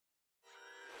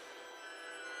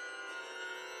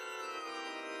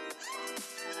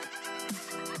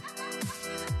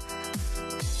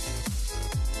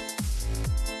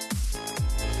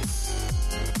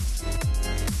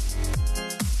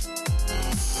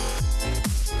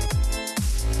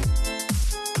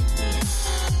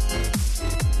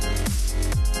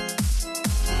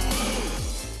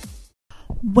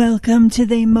Welcome to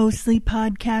They Mostly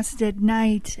Podcast at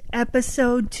Night,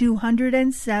 episode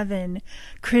 207.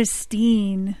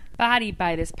 Christine. Body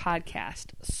by this podcast,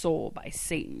 soul by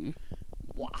Satan.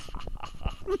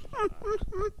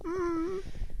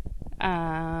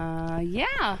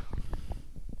 Yeah.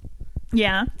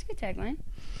 Yeah. It's a good tagline.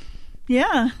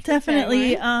 Yeah,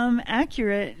 definitely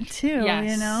accurate too,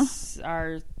 Yes. you know.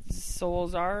 Our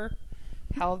souls are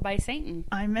held by Satan.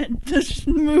 I meant this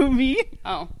movie.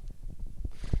 Oh.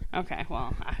 Okay,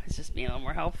 well, I was just being a little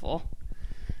more helpful.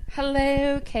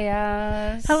 Hello,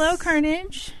 Chaos. Hello,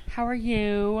 Carnage. How are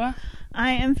you?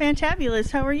 I am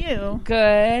fantabulous. How are you?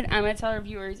 Good. I'm going to tell our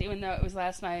viewers, even though it was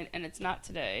last night and it's not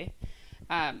today,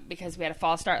 because we had a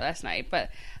false start last night. But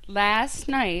last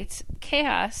night,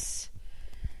 Chaos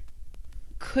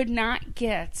could not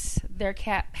get their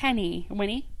cat Penny,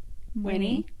 Winnie,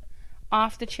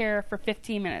 off the chair for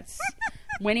 15 minutes.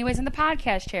 Winnie was in the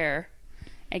podcast chair,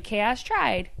 and Chaos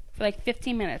tried for like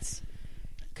 15 minutes.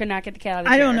 Could not get the cat out of the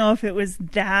chair. I don't know if it was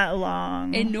that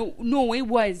long. And no, it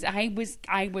was. I was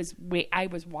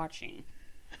watching.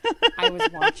 I was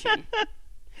watching.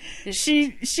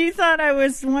 She thought I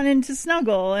was wanting to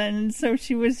snuggle, and so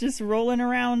she was just rolling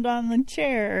around on the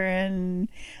chair, and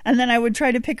then I would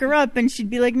try to pick her up, and she'd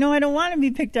be like, "No, I don't want to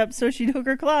be picked up." So she'd hook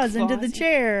her claws into the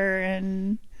chair.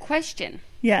 And question: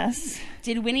 yes,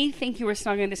 did Winnie think you were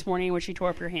snuggling this morning when she tore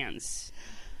up your hands?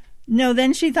 No.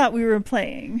 Then she thought we were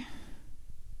playing.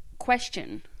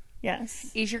 Question: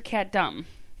 yes, is your cat dumb?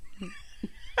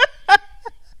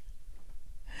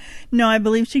 No, I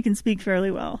believe she can speak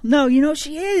fairly well. No, you know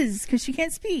she is, because she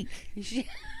can't speak.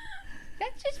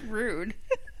 That's just rude.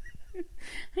 I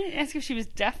didn't ask if she was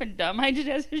deaf and dumb. I just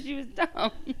asked if she was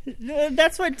dumb.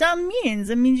 That's what dumb means.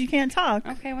 It means you can't talk.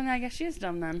 Okay, well, then I guess she is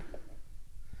dumb then.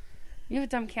 You have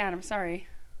a dumb cat. I'm sorry.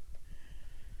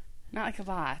 Not like a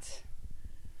lot.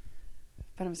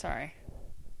 But I'm sorry.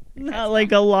 Not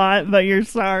like a lot, but you're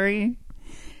sorry.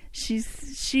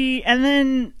 And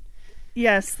then,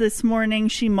 yes, this morning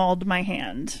she mauled my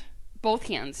hand. Both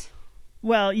hands.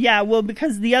 Well, yeah,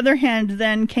 because the other hand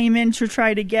then came in to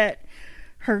try to get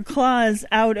her claws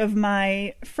out of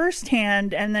my first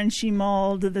hand, and then she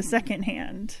mauled the second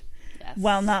hand. Yes.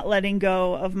 While not letting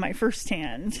go of my first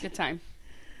hand. Good time.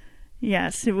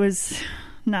 Yes, it was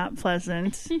not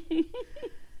pleasant.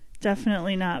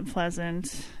 Definitely not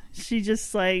pleasant. She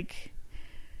just like...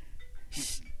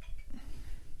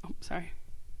 Oh, sorry.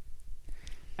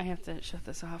 I have to shut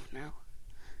this off now.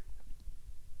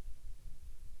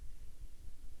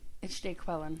 It's Jake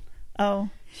Quellen. Oh.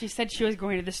 She said she was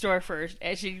going to the store first,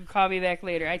 and she'd call me back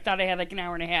later. I thought I had like an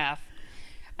hour and a half.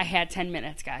 I had 10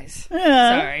 minutes, guys.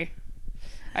 Sorry.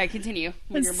 All right, continue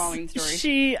with your mauling story.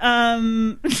 She, what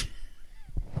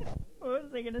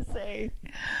was I going to say?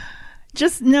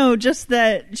 Just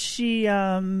that she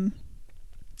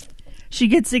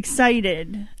gets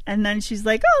excited, and then she's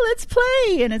like, "Oh, let's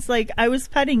play." And it's like, I was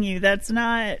petting you. That's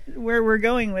not where we're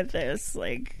going with this.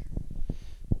 Like,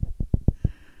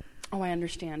 oh, I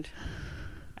understand.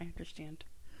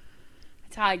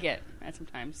 That's how I get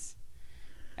sometimes.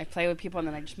 I play with people and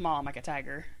then I just maul them like a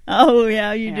tiger. Oh,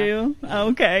 yeah, you do? Oh,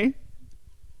 okay.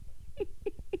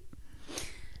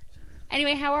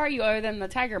 Anyway, how are you other than the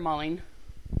tiger mauling?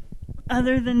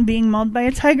 Other than being mauled by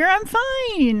a tiger, I'm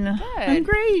fine. Good. I'm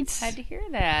great. Glad to hear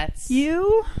that.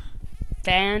 You?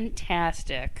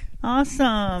 Fantastic.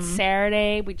 Awesome.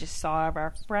 Saturday, we just saw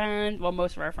our friends. Well,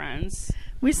 most of our friends.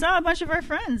 We saw a bunch of our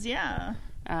friends, yeah.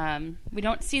 We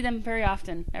don't see them very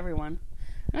often, everyone.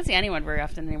 I don't see anyone very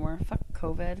often anymore. Fuck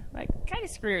COVID. Like, kind of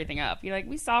screwed everything up.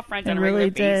 We saw friends on a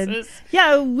regular basis.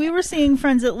 Yeah, we were seeing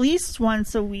friends at least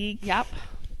once a week. Yep.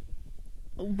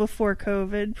 Before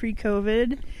COVID,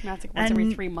 pre-COVID. Now it's like once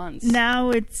every 3 months.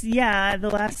 Now it's, the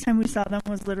last time we saw them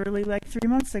was literally like 3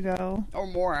 months ago. Or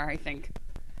more, I think.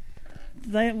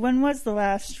 When was the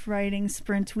last writing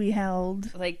sprint we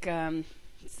held? Like, I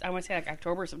want to say like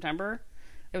October, September.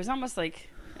 It was almost like...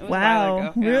 It was wow, a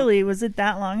while ago. Yeah. Really? Was it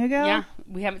that long ago? Yeah.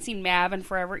 We haven't seen Mav in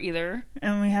forever either.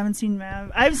 And we haven't seen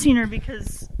Mav. I've seen her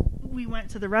because we went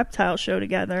to the reptile show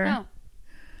together. Oh.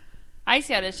 I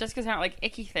said it's just because I don't like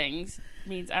icky things.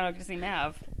 Means I don't get to see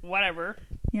Mav. Whatever.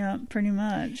 Yeah, pretty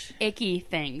much. Icky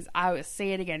things. I will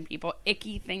say it again, people.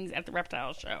 Icky things at the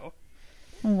reptile show.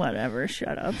 Whatever.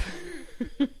 Shut up.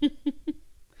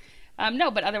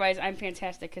 No, but otherwise I'm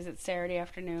fantastic because it's Saturday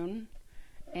afternoon.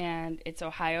 And it's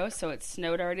Ohio, so it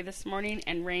snowed already this morning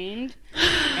and rained,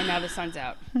 and now the sun's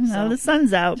out. Now the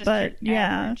sun's out, but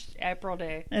yeah. April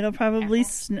day. It'll probably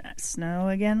snow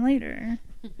again later.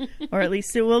 Or at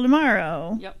least it will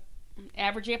tomorrow. Yep.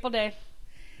 Average April day.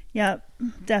 Yep,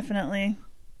 definitely.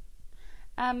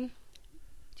 Do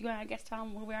you want to, I guess, tell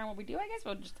them who we are and what we do? I guess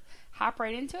we'll just hop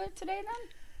right into it today then?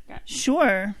 Yeah.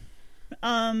 Sure.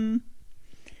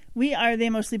 We are the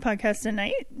Mostly Podcast at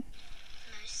Night.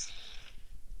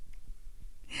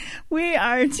 We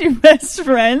are two best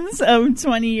friends of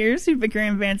 20 years who bicker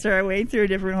and banter our way through a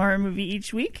different horror movie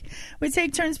each week. We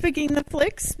take turns picking the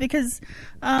flicks because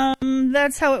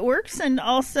that's how it works, and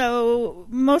also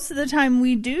most of the time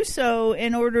we do so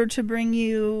in order to bring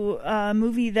you a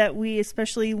movie that we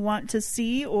especially want to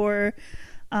see or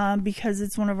because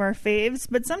it's one of our faves,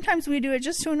 but sometimes we do it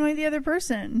just to annoy the other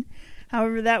person.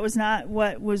 However, that was not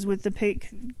what was with the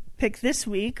pick this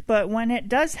week, but when it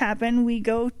does happen, we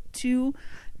go to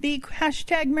the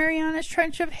hashtag Mariana's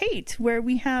Trench of Hate, where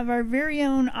we have our very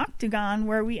own octagon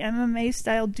where we MMA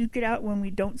style duke it out when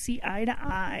we don't see eye to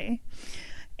eye.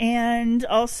 And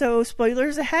also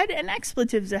spoilers ahead and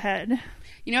expletives ahead.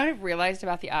 You know what I've realized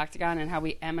about the octagon and how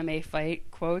we MMA fight,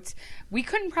 quotes? We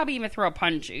couldn't probably even throw a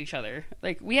punch at each other.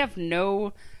 Like, we have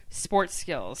no sports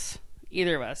skills,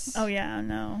 either of us. Oh yeah,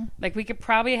 no. Like, we could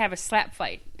probably have a slap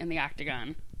fight in the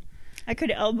octagon. I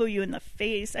could elbow you in the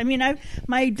face. I mean,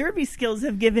 my derby skills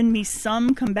have given me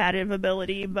some combative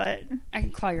ability, but... I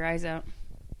can claw your eyes out.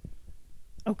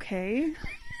 Okay.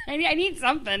 I need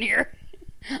something here.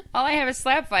 All I have is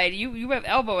slap fight. You have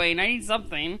elbowing. I need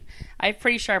something. I have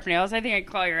pretty sharp nails. I think I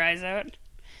can claw your eyes out.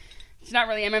 It's not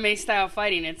really MMA style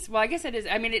fighting. Well, I guess it is.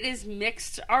 I mean, it is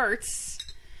mixed arts,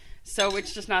 so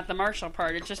it's just not the martial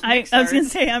part. It's just mixed I was going to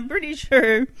say, I'm pretty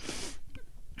sure...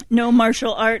 No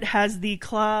martial art has the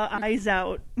claw eyes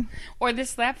out. Or the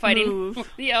slap fighting,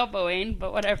 the elbowing,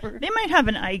 but whatever. They might have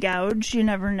an eye gouge, you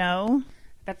never know.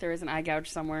 I bet there is an eye gouge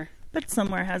somewhere. But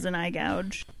somewhere has an eye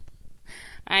gouge.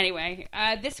 Anyway,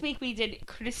 this week we did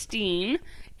Christine.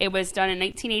 It was done in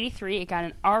 1983. It got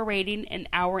an R rating, an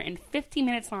hour and 50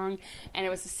 minutes long, and it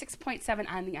was a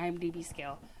 6.7 on the IMDb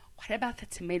scale. What about the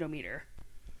tomato meter?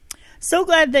 So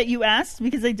glad that you asked,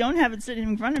 because I don't have it sitting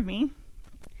in front of me.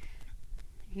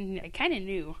 I kind of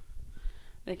knew.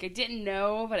 Like, I didn't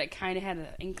know, but I kind of had an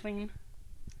inkling.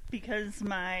 Because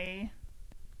my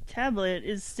tablet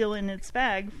is still in its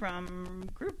bag from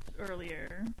group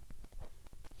earlier.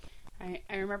 I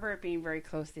remember it being very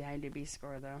close to the IMDb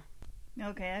score, though.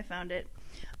 Okay, I found it.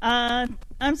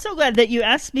 I'm so glad that you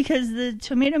asked, because the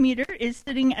tomato meter is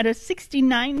sitting at a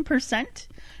 69%.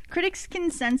 Critics'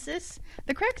 consensus: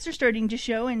 the cracks are starting to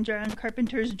show in John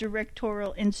Carpenter's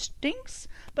directorial instincts,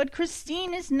 but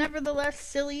Christine is nevertheless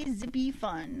silly, zippy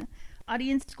fun.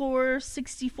 Audience score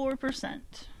 64%.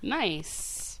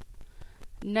 Nice.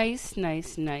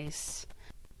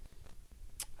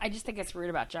 I just think it's rude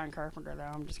about John Carpenter, though.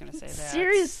 I'm just going to say that.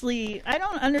 Seriously, I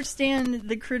don't understand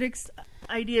the critics'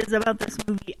 ideas about this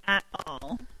movie at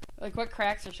all. Like, what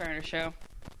cracks are trying to show?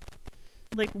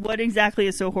 Like, what exactly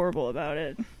is so horrible about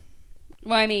it?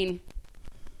 Well, I mean,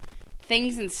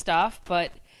 things and stuff,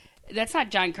 but that's not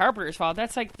John Carpenter's fault.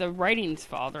 That's, like, the writing's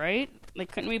fault, right?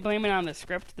 Like, couldn't we blame it on the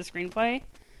script, the screenplay?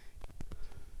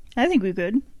 I think we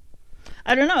could.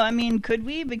 I don't know. I mean, could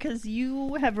we? Because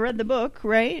you have read the book,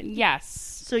 right?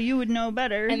 Yes. So you would know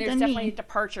better than me. And there's definitely a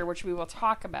departure, which we will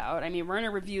talk about. I mean, we're going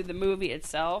to review the movie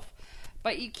itself,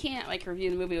 but you can't, like,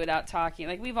 review the movie without talking.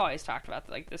 Like, we've always talked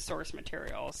about, like, the source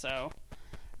material, so...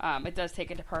 it does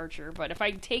take a departure, but if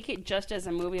I take it just as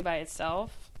a movie by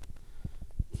itself,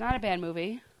 it's not a bad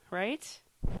movie, right?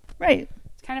 Right.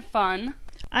 It's kind of fun.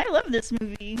 I love this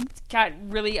movie. It's got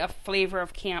really a flavor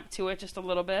of camp to it, just a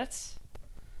little bit,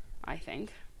 I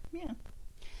think. Yeah.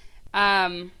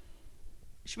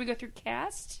 Should we go through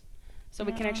cast? So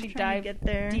we can I'm actually trying to get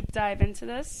there. deep dive into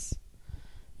this?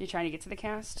 You're trying to get to the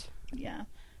cast? Yeah.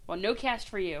 Well, no cast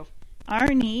for you.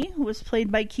 Arnie was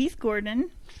played by Keith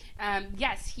Gordon.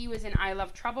 Yes, he was in I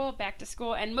Love Trouble, Back to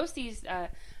School, and most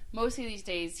of these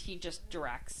days he just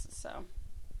directs. So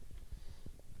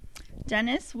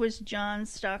Dennis was John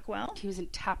Stockwell. He was in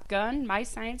Top Gun, My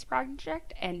Science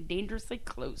Project, and Dangerously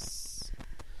Close.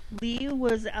 Lee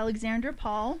was Alexandra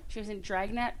Paul. She was in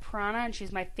Dragnet, Piranha, and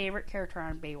she's my favorite character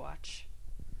on Baywatch.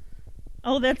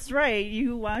 Oh, that's right.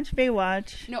 You watch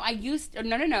Baywatch.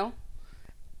 No.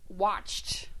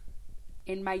 Watched.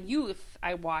 In my youth,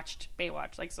 I watched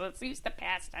Baywatch. Like, so let's use the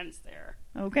past tense there.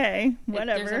 Okay,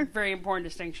 whatever. There's a very important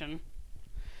distinction.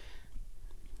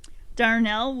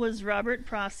 Darnell was Robert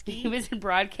Prosky. He was in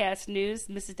Broadcast News,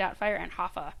 Mrs. Doubtfire, and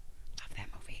Hoffa. Love that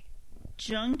movie.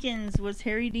 Junkins was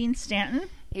Harry Dean Stanton.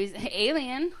 He was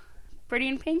Alien, Pretty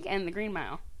in Pink, and The Green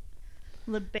Mile.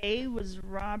 LeBay was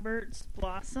Robert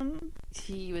Blossom.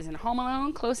 He was in Home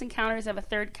Alone, Close Encounters of a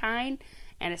Third Kind,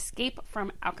 and Escape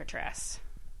from Alcatraz.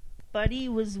 Buddy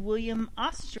was William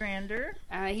Ostrander.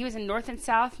 He was in North and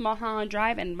South, Mulholland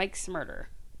Drive, and Mike's Murder.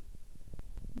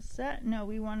 Is that? No,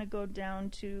 we want to go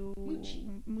down to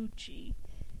Moochie.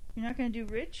 You're not going to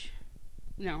do Rich?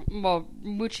 No. Well,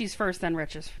 Moochie's first, then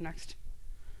Rich is next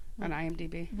on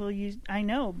IMDb. Well, I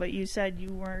know, but you said you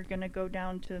weren't going to go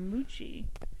down to Moochie.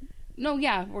 No,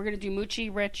 yeah, we're going to do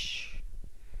Moochie, Rich,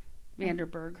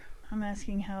 Vanderberg. I'm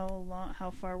asking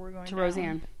how far we're going to down.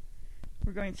 Roseanne.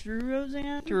 We're going through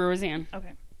Roseanne? Through Roseanne.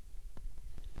 Okay.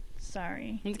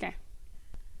 Sorry. Okay.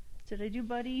 Did I do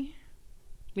Buddy?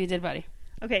 We did Buddy.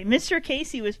 Okay, Mr.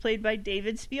 Casey was played by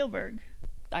David Spielberg.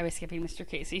 I was skipping Mr.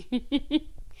 Casey.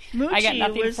 Moochie I got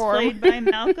nothing was for him. played by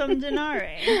Malcolm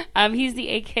Denare. He's the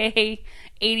AKA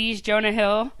 80s Jonah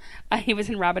Hill. He was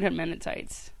in Robin Hood Men in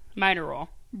Tights. Minor role.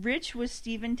 Rich was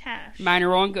Stephen Tash. Minor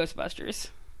role in Ghostbusters.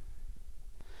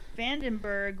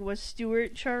 Vandenberg was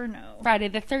Stuart Charno. Friday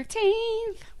the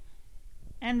 13th.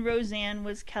 And Roseanne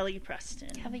was Kelly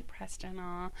Preston. Kelly Preston,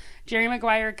 aw. Jerry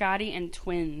Maguire, Gotti, and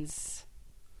twins.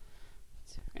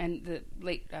 And the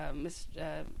late,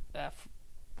 the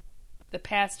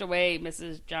passed away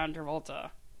Mrs. John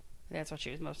Travolta. That's what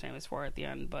she was most famous for at the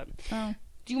end. But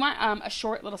do you want a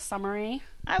short little summary?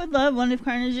 I would love one of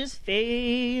Carnage's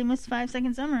famous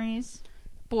 5-second summaries.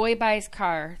 Boy buys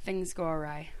car, things go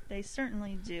awry. They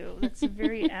certainly do. That's a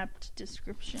very apt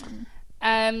description.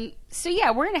 So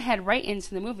yeah, we're going to head right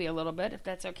into the movie a little bit, if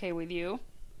that's okay with you.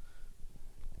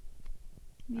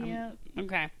 Yeah.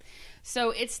 Okay.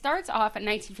 So it starts off in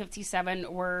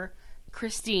 1957 where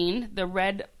Christine, the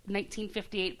red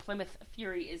 1958 Plymouth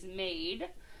Fury, is made.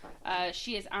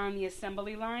 She is on the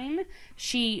assembly line.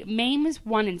 She maims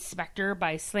one inspector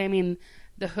by slamming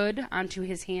the hood onto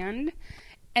his hand,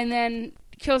 and then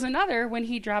kills another when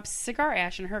he drops cigar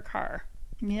ash in her car.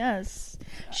 Yes.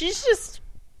 She's just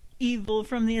evil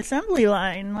from the assembly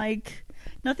line. Like,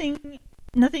 nothing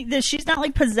that she's not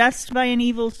like possessed by an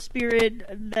evil spirit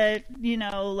that,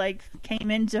 like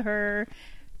came into her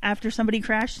after somebody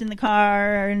crashed in the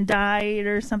car and died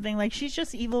or something. Like, she's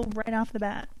just evil right off the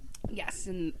bat. Yes,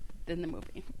 in the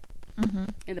movie. Mm-hmm.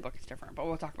 In the book it's different, but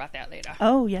we'll talk about that later.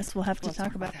 Oh, yes, we'll have to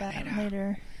talk about that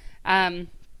later.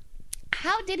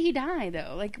 How did he die,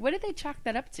 though? Like, what did they chalk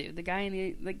that up to? The guy in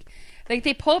the, like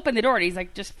they pull open the door and he's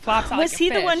like, just flops out Was like a he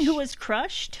fish. the one who was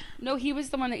crushed? No, he was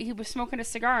the one that he was smoking a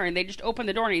cigar and they just opened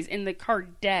the door and he's in the car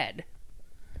dead.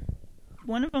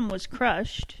 One of them was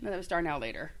crushed. No, that was Darnell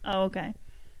later. Oh, okay.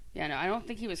 Yeah, no, I don't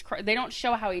think he was they don't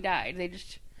show how he died.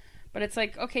 But it's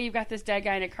like, okay, you've got this dead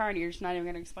guy in a car and you're just not even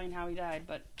going to explain how he died,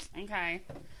 but okay.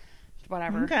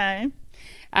 Whatever. Okay.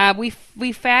 We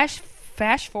flash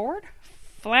forward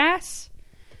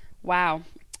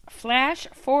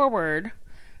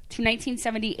to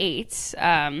 1978,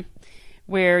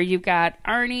 where you've got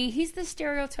Arnie. He's the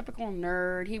stereotypical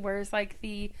nerd. He wears like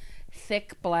the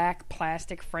thick black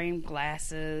plastic framed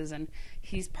glasses, and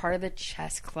he's part of the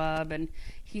chess club, and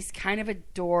he's kind of a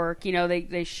dork.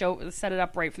 They set it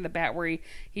up right from the bat where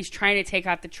he's trying to take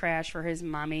out the trash for his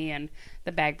mommy, and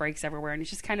the bag breaks everywhere, and he's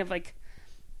just kind of like,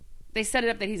 they set it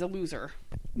up that he's a loser.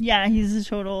 Yeah, he's a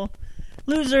total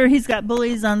loser. He's got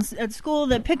bullies at school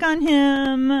that pick on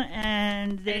him,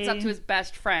 and it's up to his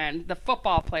best friend, the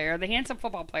handsome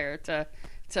football player, to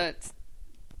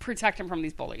protect him from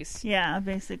these bullies. Yeah,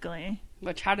 basically.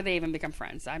 Which, how do they even become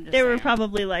friends? They were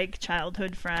probably like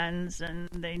childhood friends, and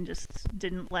they just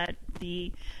didn't let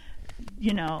the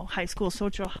high school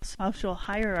social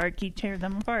hierarchy tear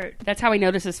them apart. That's how we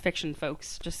know this is fiction,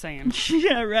 folks. Just saying.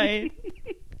 Yeah, right.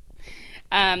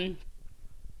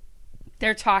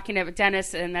 They're talking about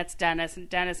Dennis and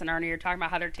Arnie are talking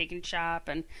about how they're taking shop,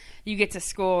 and you get to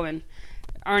school and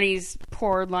Arnie's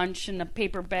poor lunch in a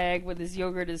paper bag with his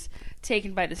yogurt is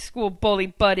taken by the school bully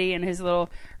buddy and his little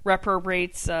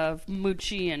reprobates of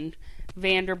Moochie and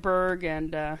Vanderberg,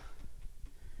 and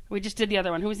we just did the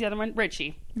other one. Who was the other one?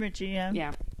 Richie, yeah.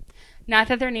 Yeah. Not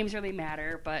that their names really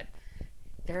matter, but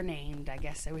they're named. I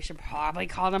guess we should probably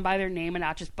call them by their name and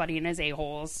not just Buddy and his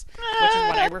a-holes, which is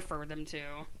what I refer them to.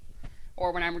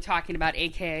 Or when I'm talking about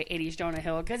AKA 80s Jonah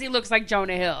Hill, because he looks like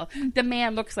Jonah Hill. The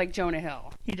man looks like Jonah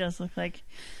Hill. He does look like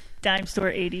dime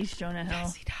store 80s Jonah Hill.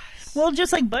 Yes, he does. Well,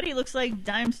 just like Buddy looks like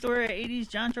dime store 80s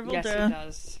John Travolta. Yes, he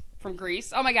does. From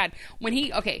Grease. Oh my God.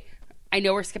 I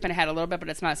know we're skipping ahead a little bit, but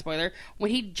it's not a spoiler.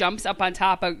 When he jumps up on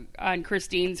top on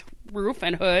Christine's roof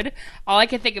and hood, all I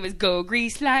can think of is "Go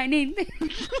Grease Lightning,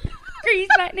 Grease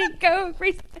Lightning, go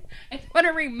Grease." what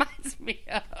it reminds me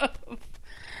of.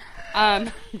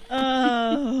 Oh,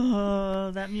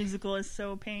 that musical is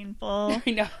so painful.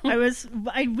 I know.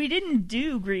 We didn't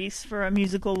do Grease for a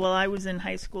musical while I was in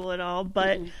high school at all,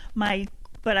 but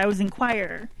but I was in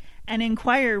choir. And in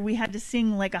choir, we had to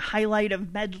sing like a highlight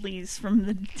of medleys from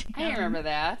the I remember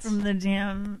that. From the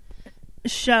damn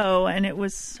show, and it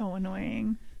was so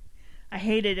annoying. I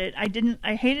hated it.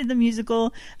 I hated the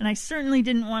musical, and I certainly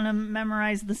didn't want to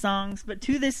memorize the songs, but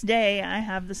to this day, I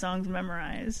have the songs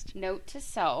memorized. Note to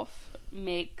self,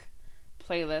 make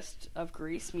playlist of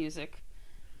Grease music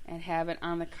and have it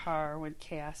on the car when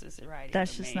Chaos is riding.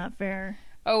 That's just not fair.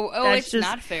 It's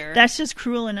not fair. That's just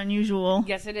cruel and unusual.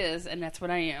 Yes, it is, and that's what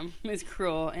I am. Is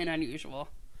cruel and unusual.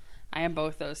 I am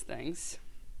both those things.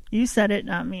 You said it,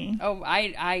 not me. Oh,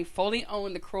 I fully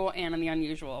own the cruel and the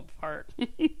unusual part.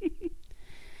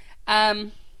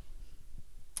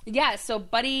 Yeah, so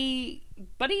Buddy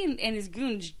and his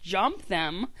goons jump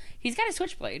them. He's got a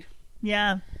switchblade.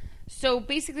 Yeah. So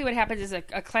basically what happens is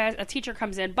a teacher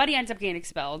comes in, Buddy ends up getting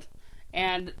expelled,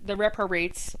 and the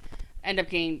reprobates end up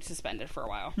getting suspended for a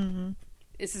while. Mm-hmm.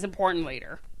 This is important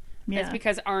later. Yeah. That's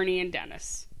because Arnie and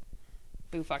Dennis.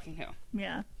 Boo fucking who.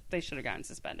 Yeah. They should have gotten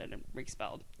suspended and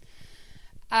expelled.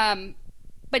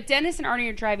 But Dennis and Arnie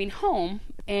are driving home,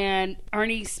 and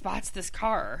Arnie spots this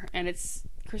car, and it's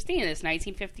Christine, this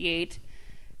 1958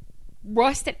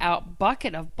 rusted out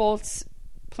bucket of bolts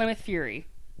Plymouth Fury,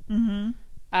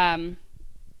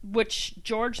 which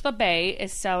George LeBay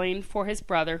is selling for his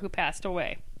brother who passed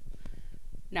away.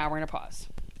 Now we're going to pause.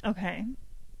 Okay.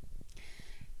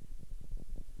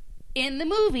 In the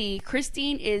movie,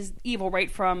 Christine is evil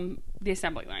right from the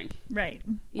assembly line. Right.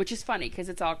 Which is funny because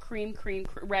it's all cream,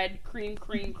 red, cream.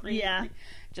 Yeah. Cream.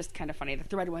 Just kind of funny.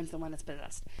 The red one's the one that's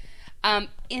possessed.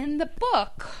 In the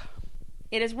book,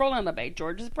 it is Roland LeBay,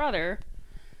 George's brother,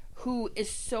 who is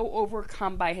so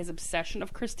overcome by his obsession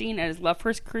of Christine and his love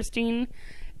for Christine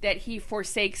that he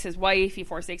forsakes his wife, he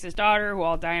forsakes his daughter, who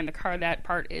all die in the car. That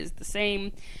part is the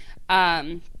same.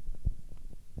 Stop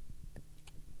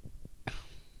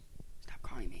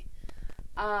calling me.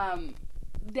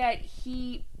 That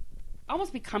he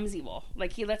almost becomes evil.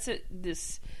 Like, he lets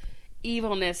this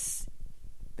evilness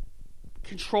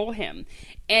control him.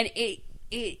 And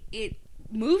it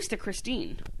moves to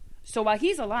Christine. So while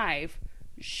he's alive,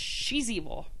 she's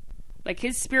evil. Like,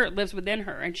 his spirit lives within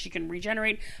her, and she can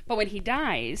regenerate. But when he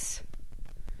dies,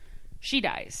 she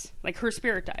dies. Like, her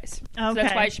spirit dies. Okay. So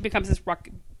that's why she becomes this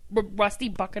rusty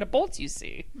bucket of bolts you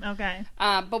see. Okay.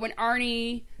 But when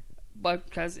Arnie...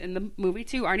 because in the movie,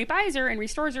 too, Arnie buys her and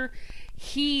restores her,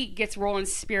 he gets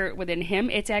Roland's spirit within him.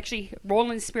 It's actually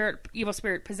Roland's spirit, evil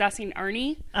spirit, possessing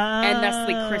Arnie, and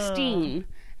thusly Christine.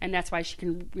 And that's why she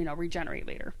can, regenerate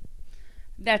later.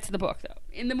 That's the book, though.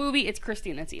 In the movie, it's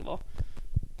Christine that's evil.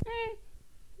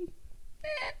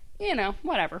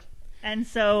 Whatever. And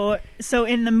so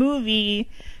in the movie,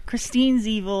 Christine's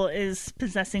evil is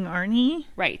possessing Arnie?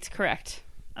 Right, correct.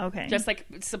 Okay. Just like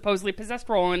supposedly possessed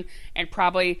Roland and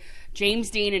probably James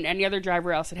Dean and any other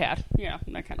driver else it had.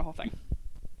 That kind of whole thing.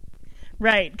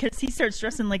 Right, because he starts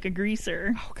dressing like a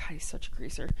greaser. Oh, God, he's such a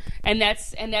greaser. And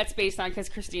that's based on because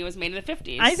Christine was made in the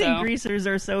 50s. I think greasers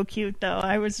are so cute, though.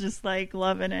 I was just,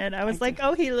 loving it. I was like,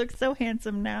 oh, he looks so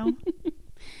handsome now.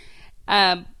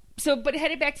 But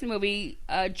headed back to the movie,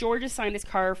 George assigned his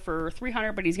car for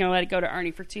 $300, but he's going to let it go to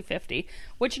Arnie for $250,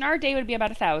 which in our day would be about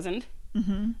 $1,000,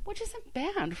 which isn't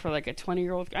bad for a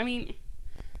 20-year-old. I mean,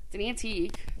 it's an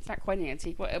antique. It's not quite an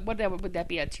antique. What would that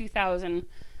be? A 2000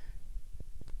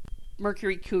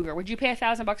 Mercury Cougar. Would you pay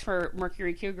 $1,000 for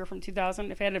Mercury Cougar from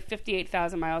 2000 if it had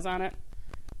 58,000 miles on it?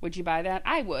 Would you buy that?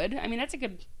 I would. I mean, that's a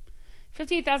good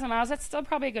 58,000 miles. That's still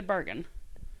probably a good bargain.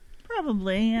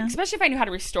 Probably, yeah. Especially if I knew how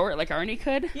to restore it like Arnie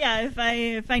could. Yeah,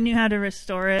 if I knew how to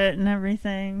restore it and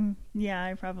everything, yeah,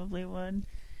 I probably would.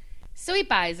 So he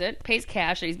buys it, pays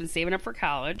cash that he's been saving up for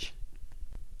college,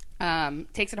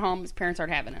 takes it home. His parents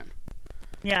aren't having it.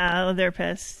 Yeah, they're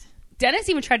pissed. Dennis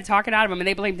even tried to talk it out of him, and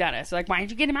they blame Dennis. They're like, why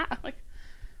didn't you get him out? Like,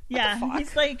 yeah,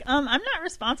 he's like, I'm not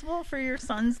responsible for your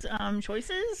son's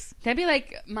choices. That'd be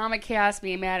like Mama Chaos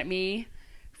being mad at me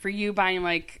for you buying,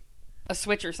 a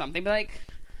Switch or something. Be like...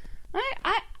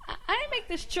 I didn't make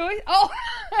this choice. Oh,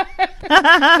 here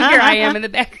I am in the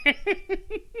background.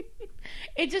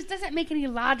 It just doesn't make any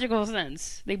logical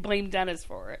sense. They blame Dennis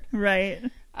for it, right?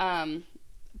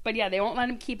 But yeah, they won't let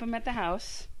him keep him at the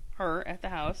house. Her at the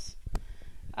house,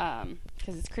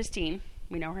 because it's Christine.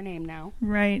 We know her name now,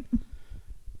 right?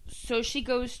 So she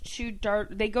goes to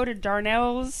They go to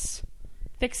Darnell's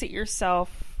Fix It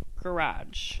Yourself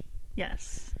garage.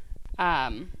 Yes.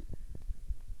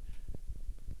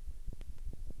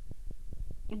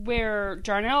 where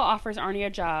Darnell offers Arnie a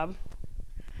job.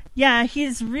 Yeah,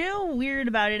 he's real weird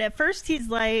about it. At first, he's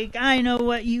like, "I know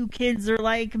what you kids are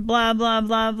like," blah blah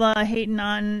blah blah, hating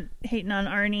on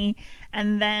Arnie,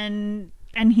 and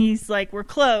he's like, "We're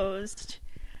closed,"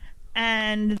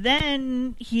 and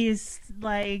then he's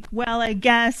like, "Well, I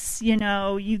guess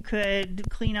you could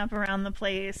clean up around the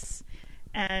place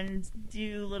and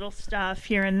do little stuff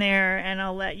here and there, and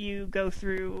I'll let you go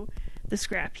through the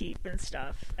scrap heap and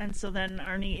stuff." And so then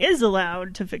Arnie is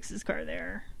allowed to fix his car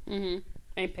there. Mm-hmm.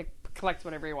 And collect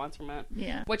whatever he wants from it.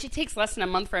 Yeah. Which it takes less than a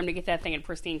month for him to get that thing in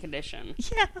pristine condition.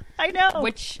 Yeah, I know.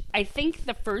 Which I think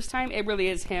the first time it really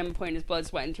is him putting his blood,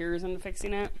 sweat, and tears into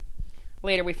fixing it.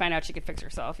 Later we find out she could fix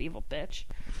herself, evil bitch.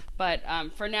 But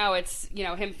for now it's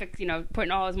him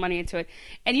putting all his money into it,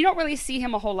 and you don't really see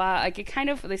him a whole lot. Like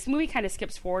this movie kind of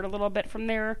skips forward a little bit from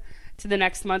there to the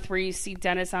next month where you see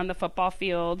Dennis on the football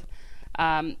field.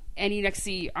 And you next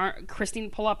see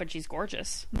Christine pull up, and she's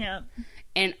gorgeous. Yeah.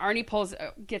 And Arnie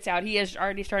gets out. He has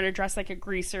already started to dress like a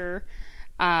greaser.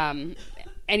 And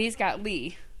he's got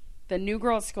Lee, the new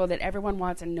girl at school that everyone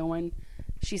wants, and no one.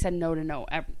 She said no to no.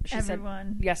 She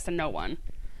everyone. said yes to no one.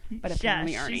 But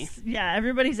apparently Arnie. Yeah,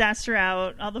 everybody's asked her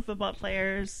out. All the football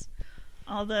players,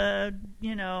 all the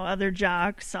other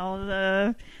jocks, all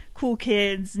the cool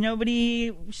kids.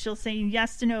 Nobody. She'll say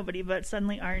yes to nobody, but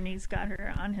suddenly Arnie's got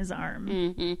her on his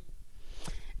arm.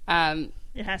 Mm-hmm.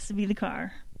 It has to be the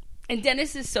car. And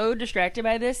Dennis is so distracted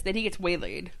by this that he gets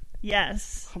waylaid.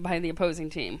 Yes. By the opposing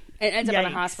team. And ends up in a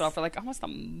hospital for like almost a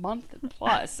month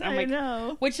plus. I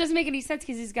know. Which doesn't make any sense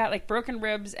because he's got like broken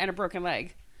ribs and a broken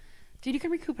leg. Dude, you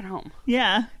can recoup at home.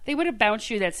 Yeah. They would have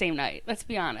bounced you that same night. Let's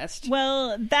be honest.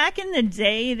 Well, back in the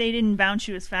day, they didn't bounce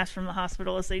you as fast from the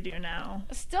hospital as they do now.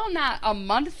 Still not a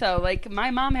month, though. Like,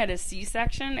 my mom had a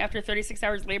C-section after 36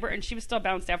 hours labor, and she was still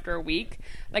bounced after a week.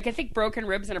 Like, I think broken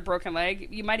ribs and a broken leg,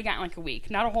 you might have gotten like a week.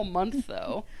 Not a whole month,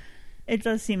 though. It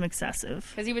does seem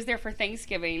excessive. Because he was there for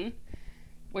Thanksgiving,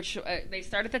 which they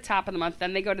start at the top of the month,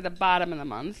 then they go to the bottom of the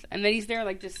month, and then he's there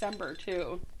like December,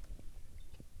 too.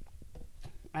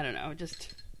 I don't know,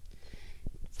 just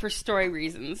for story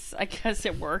reasons. I guess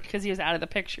it worked because he was out of the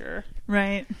picture.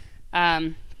 Right.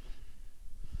 But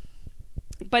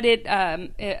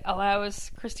it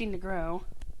allows Christine to grow.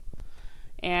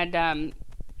 And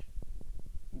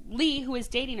Lee, who is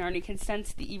dating Arnie, can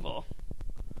sense the evil.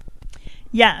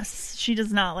 Yes, she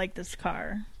does not like this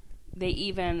car. They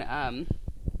even...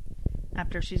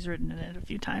 after she's ridden in it a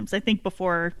few times. I think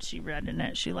before she rid in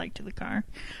it, she liked the car.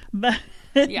 But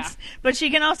yeah. But she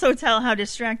can also tell how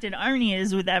distracted Arnie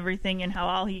is with everything and how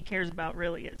all he cares about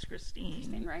really is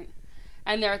Christine. Right.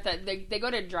 And they're at they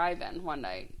go to drive-in one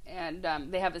night, and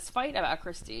they have this fight about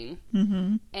Christine.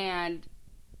 Mm-hmm. And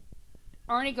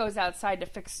Arnie goes outside to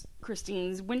fix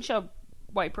Christine's windshield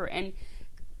wiper, and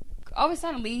all of a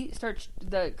sudden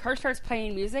the car starts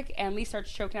playing music, and Lee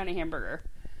starts choking on a hamburger.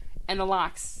 And the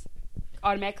locks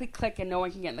automatically click and no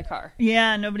one can get in the car.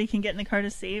 Yeah, nobody can get in the car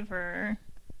to save her.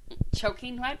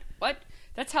 Choking? What?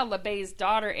 That's how LeBay's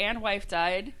daughter and wife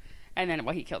died. And then,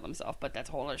 he killed himself, but that's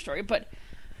a whole other story. But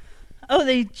oh,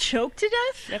 they choked to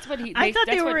death? That's what I thought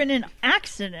they were in an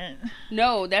accident.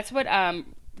 No, that's what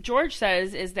George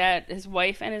says, is that his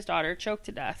wife and his daughter choked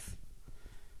to death.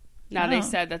 Now, they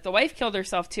said that the wife killed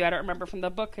herself, too. I don't remember from the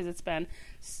book, because it's been...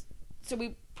 So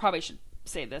we probably should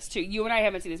say this, too. You and I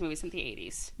haven't seen this movie since the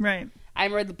 80s. Right. I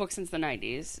haven't read the book since the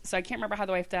 90s, so I can't remember how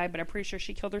the wife died, but I'm pretty sure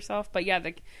she killed herself. But yeah,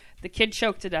 the kid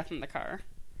choked to death in the car.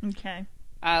 Okay.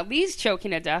 Lee's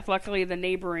choking to death. Luckily, the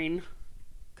neighboring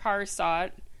car saw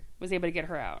it, was able to get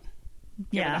her out.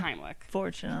 Give her the Heimlich.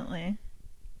 Fortunately.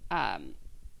 But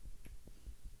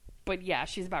yeah,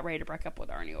 she's about ready to break up with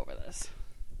Arnie over this.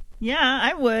 Yeah,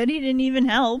 I would. He didn't even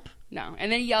help. No.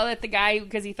 And then he yelled at the guy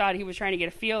because he thought he was trying to get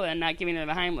a feel in, not giving her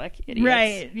the Heimlich. Idiots.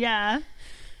 Right, yeah.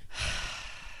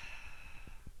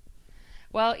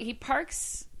 Well, he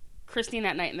parks Christine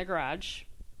that night in the garage,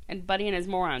 and Buddy and his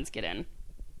morons get in.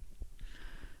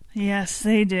 Yes,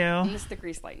 they do. And this is the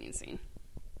grease lightning scene.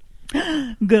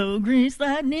 Go grease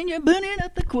lightning, you're burning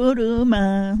up the quarter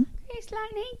mile. Grease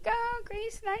lightning, go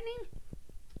grease lightning.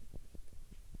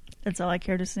 That's all I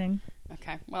care to sing.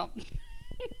 Okay, well.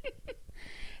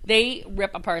 They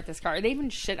rip apart this car. They even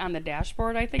shit on the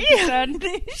dashboard, I think you said.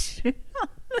 They shit on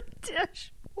the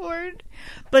dashboard.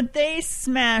 But they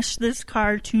smashed this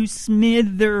car to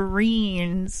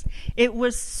smithereens. It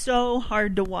was so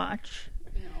hard to watch.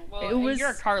 Well, you're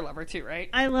a car lover too, right?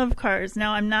 I love cars.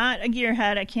 Now, I'm not a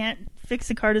gearhead. I can't fix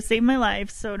a car to save my life,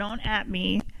 so don't at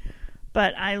me.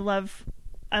 But I love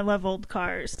old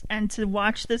cars. And to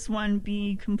watch this one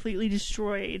be completely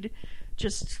destroyed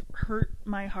just hurt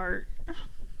my heart.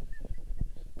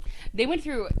 They went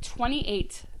through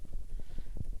 28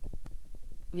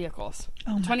 vehicles.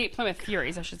 28 Plymouth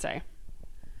Furies, I should say.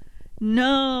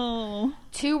 No.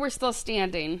 2 were still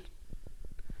standing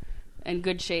in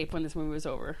good shape when this movie was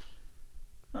over.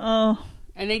 Oh.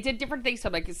 And they did different things. So,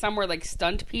 like, some were like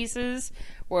stunt pieces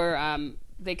where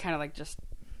they kind of like just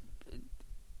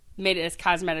made it as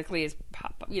cosmetically as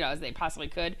as they possibly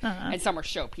could, and some were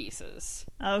show pieces.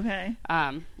 Okay.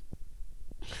 And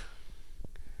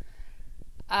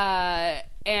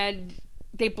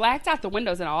they blacked out the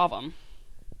windows in all of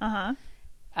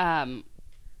them.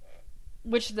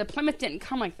 Which the Plymouth didn't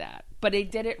come like that, but they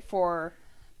did it for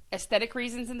aesthetic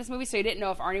reasons in this movie, so you didn't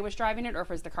know if Arnie was driving it or if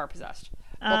it was the car possessed.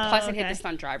 Well, plus it hit the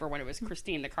stunt driver when it was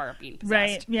Christine, the car being possessed.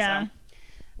 Right, yeah.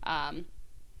 So,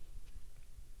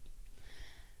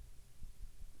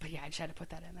 but yeah, I just had to put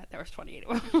that in. That there was 28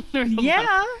 of them.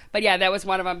 Yeah. But yeah, that was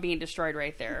one of them being destroyed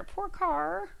right there. Poor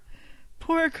car.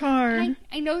 Poor car.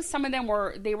 I know some of them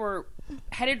were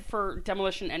headed for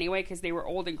demolition anyway because they were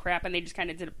old and crap, and they just kind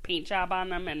of did a paint job on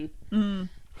them, and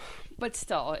but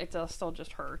still, it still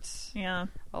just hurts. Yeah,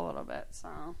 a little bit. So,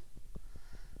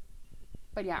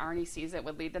 but yeah, Arnie sees it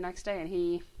with Lee the next day, and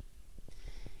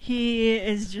he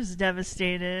is just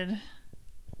devastated.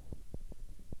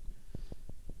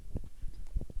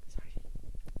 Sorry.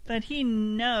 But he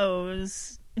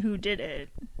knows who did it.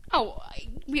 Oh,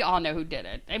 we all know who did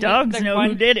it. Dogs know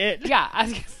who did it. Yeah, I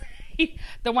was gonna say,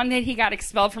 the one that he got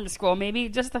expelled from school. Maybe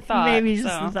just the thought. Maybe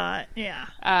just the thought. Yeah.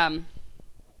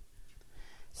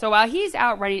 So while he's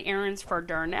out running errands for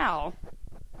Darnell,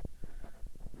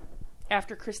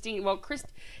 after Christine,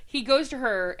 he goes to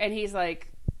her and he's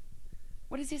like,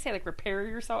 what does he say? Like, repair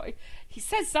yourself? He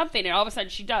says something, and all of a sudden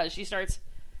she does. She starts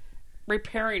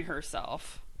repairing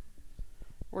herself.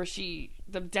 Where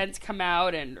the dents come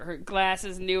out and her glass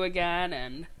is new again,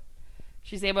 and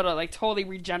she's able to like totally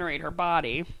regenerate her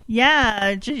body.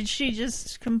 Yeah, she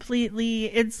just completely.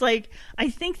 It's like, I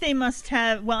think they must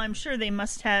have. Well, I'm sure they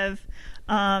must have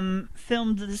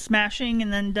filmed the smashing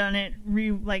and then done it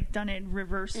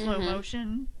reverse slow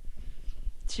motion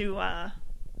to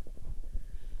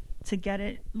get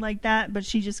it like that. But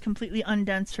she just completely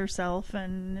undents herself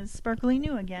and is sparkly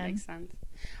new again. Makes sense.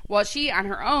 Well, she, on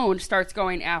her own, starts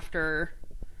going after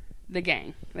the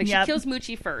gang. Like, she kills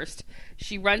Moochie first.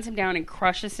 She runs him down and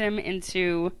crushes him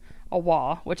into a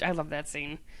wall, which I love that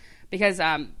scene. Because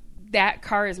that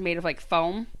car is made of, like,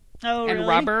 foam and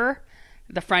rubber.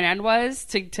 The front end was,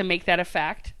 to make that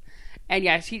effect. And,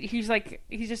 yeah, he's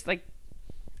just, like,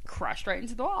 crushed right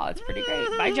into the wall. It's pretty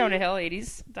great. By Jonah Hill,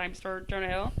 80s dime store Jonah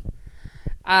Hill.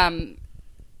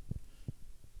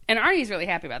 And Arnie's really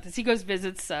happy about this. He goes,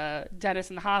 visits Dennis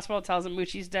in the hospital, tells him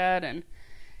Moochie's dead, and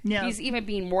he's even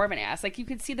being more of an ass. Like, you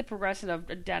could see the progression of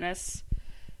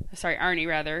Arnie,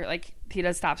 rather. Like,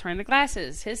 he stops wearing the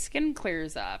glasses. His skin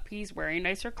clears up. He's wearing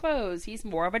nicer clothes. He's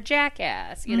more of a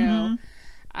jackass, you know?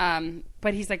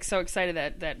 But he's, like, so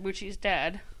excited that Moochie's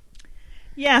dead.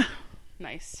 Yeah.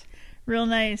 Nice. Real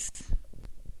nice.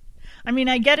 I mean,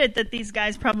 I get it that these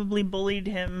guys probably bullied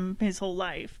him his whole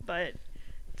life, but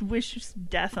wish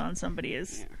death on somebody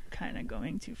is kind of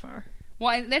going too far.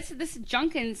 Well, this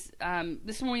Junkins.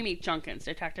 This is when we meet Junkins,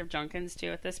 Detective Junkins, too.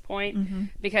 At this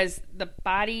point, because the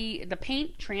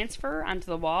paint transfer onto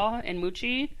the wall in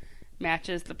Moochie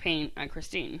matches the paint on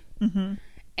Christine, and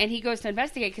he goes to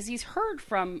investigate because he's heard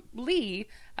from Lee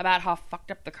about how fucked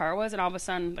up the car was, and all of a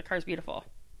sudden the car's beautiful.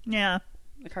 Yeah,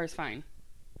 the car's fine.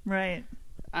 Right.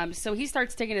 So he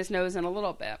starts sticking his nose in a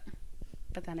little bit,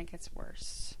 but then it gets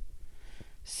worse.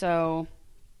 So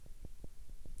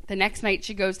the next night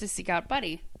she goes to seek out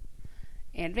Buddy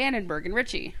and Vandenberg and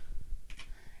Richie.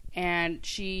 And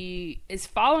she is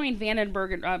following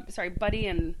Buddy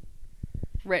and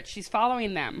Rich. She's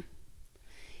following them.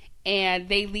 And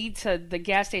they lead to the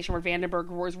gas station where Vandenberg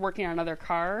was working on another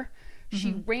car.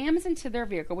 She rams into their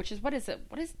vehicle, which is, what is it?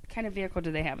 What kind of vehicle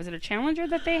do they have? Is it a Challenger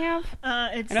that they have?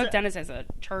 I know Dennis has a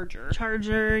Charger.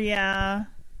 Charger, yeah.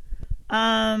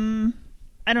 I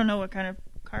don't know what kind of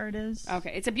car it is.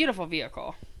 Okay, it's a beautiful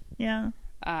vehicle. Yeah.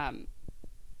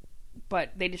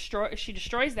 But she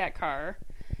destroys that car.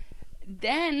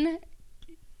 Then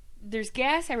there's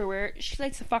gas everywhere. She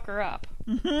likes to fuck her up.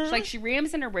 She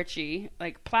rams into Richie,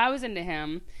 like plows into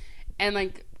him, and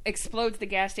like explodes the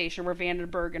gas station where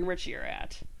Vandenberg and Richie are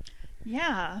at.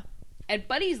 Yeah. And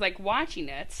Buddy's like watching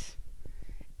it,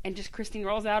 and just Christine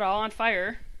rolls out all on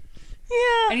fire.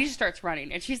 Yeah. And he just starts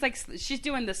running. And she's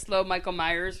doing the slow Michael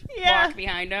Myers walk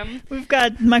behind him. We've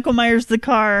got Michael Myers the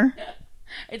car.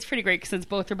 It's pretty great since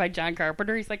both are by John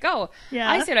Carpenter. He's like, oh, yeah.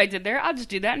 I said I did there. I'll just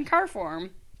do that in car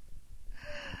form.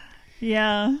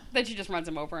 Yeah. Then she just runs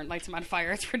him over and lights him on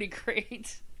fire. It's pretty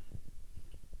great.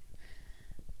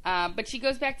 But she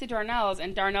goes back to Darnell's,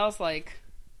 and Darnell's like,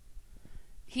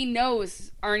 he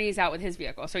knows Arnie's out with his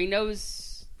vehicle, so he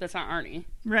knows that's not Arnie.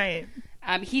 Right.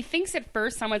 He thinks at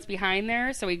first someone's behind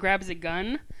there, so he grabs a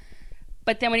gun.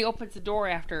 But then when he opens the door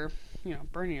after,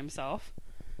 burning himself,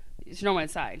 there's no one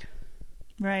inside.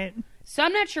 Right. So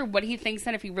I'm not sure what he thinks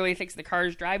then, if he really thinks the car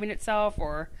is driving itself,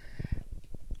 or...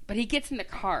 But he gets in the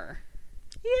car.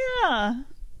 Yeah.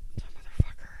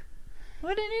 Motherfucker.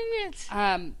 What an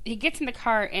idiot. He gets in the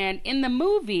car, and in the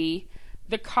movie,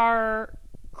 the car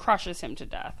crushes him to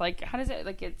death. Like, how does it...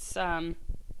 Like, it's...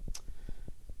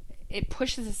 It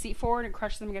pushes the seat forward and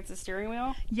crushes him against the steering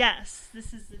wheel? Yes.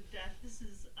 This is the death.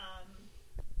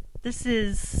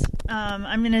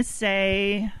 I'm going to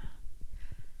say...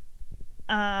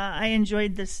 I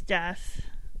enjoyed this death.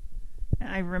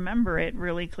 I remember it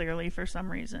really clearly for some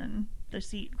reason. The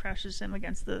seat crashes him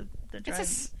against the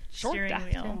steering death,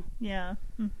 wheel. too. Yeah.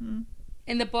 Mm-hmm.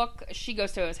 In the book, she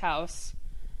goes to his house,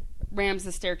 rams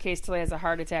the staircase till he has a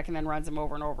heart attack, and then runs him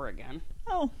over and over again.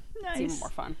 Oh, nice. It's even more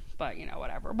fun. But,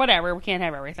 whatever. Whatever. We can't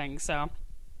have everything, so.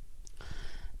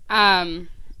 But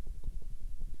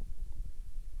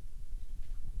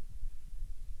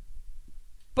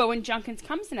when Junkins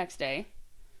comes the next day,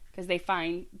 because they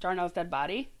find Darnell's dead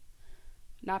body,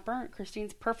 not burnt.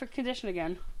 Christine's perfect condition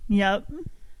again. Yep.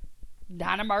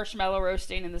 Not a marshmallow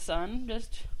roasting in the sun.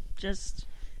 Just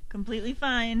completely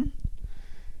fine.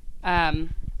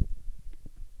 Trying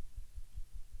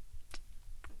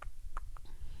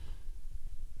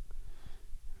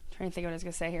to think of what I was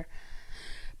going to say here.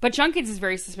 But Junkins is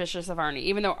very suspicious of Arnie.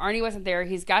 Even though Arnie wasn't there,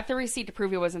 he's got the receipt to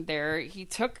prove he wasn't there. He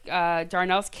took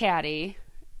Darnell's caddy.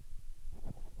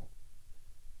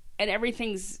 And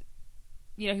everything's,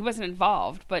 he wasn't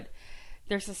involved, but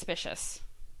they're suspicious.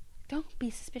 Don't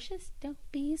be suspicious. Don't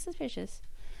be suspicious.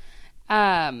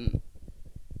 There's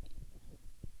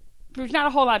not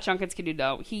a whole lot Junkins can do,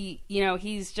 though.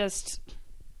 He's just...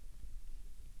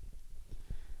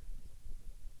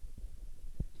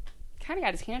 kind of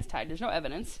got his hands tied. There's no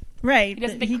evidence. Right. He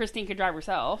doesn't think Christine could drive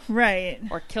herself. Right.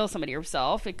 Or kill somebody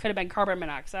herself. It could have been carbon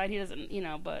monoxide. He doesn't,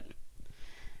 but...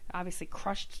 Obviously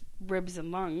crushed ribs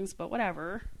and lungs, but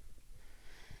whatever.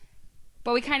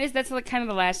 But that's kind of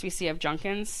the last we see of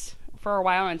Junkins for a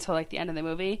while until like the end of the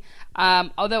movie.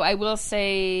 Although I will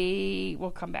say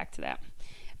we'll come back to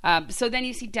that. So then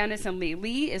you see Dennis and Lee.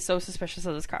 Lee is so suspicious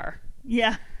of this car.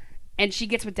 Yeah. And she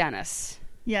gets with Dennis.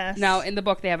 Yes. Now in the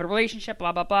book they have a relationship,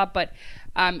 blah blah blah, but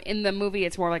in the movie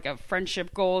it's more like a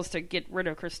friendship goals to get rid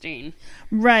of Christine.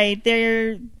 Right.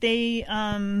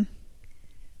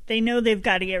 They know they've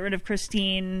got to get rid of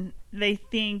Christine. They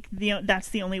think that's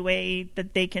the only way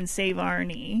that they can save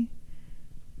Arnie,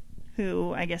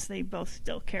 who I guess they both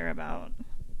still care about.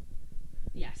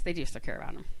 Yes, they do still care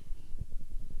about him.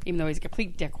 Even though he's a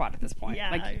complete dickwad at this point.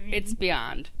 Yeah, it's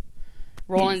beyond.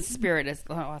 Roland's spirit is...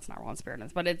 Oh, it's not Roland's spirit,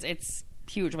 but it's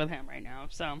huge with him right now,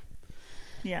 so...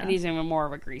 Yeah. And he's even more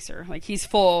of a greaser. Like, he's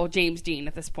full James Dean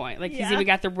at this point. Like, he's even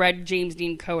got the red James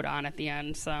Dean coat on at the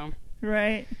end, so...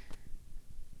 Right.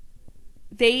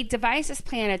 They devise this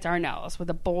plan at Darnell's with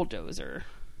a bulldozer.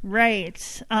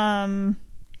 Right.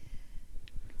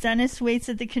 Dennis waits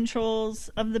at the controls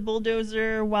of the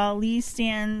bulldozer while Lee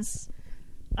stands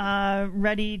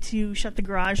ready to shut the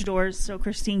garage doors so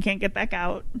Christine can't get back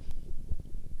out.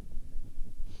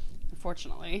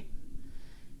 Unfortunately.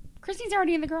 Christine's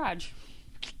already in the garage.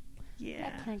 Yeah.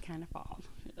 That plan kind of failed.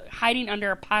 Hiding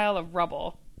under a pile of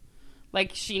rubble.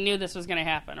 Like she knew this was going to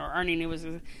happen, or Arnie knew it was...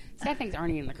 Sad thing's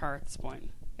Arnie in the car at this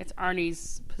point. It's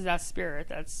Arnie's possessed spirit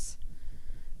that's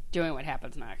doing what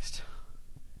happens next.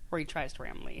 Where he tries to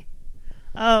ram Lee.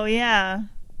 Oh, yeah.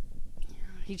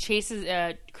 He chases...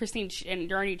 Christine and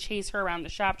Arnie chase her around the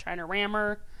shop trying to ram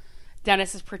her.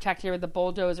 Dennis is protecting her with the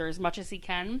bulldozer as much as he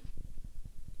can.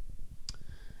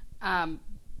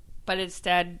 But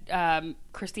instead,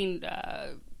 Christine...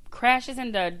 crashes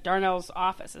into Darnell's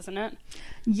office, isn't it?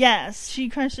 Yes, she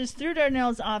crashes through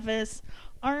Darnell's office.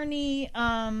 Arnie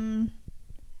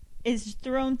is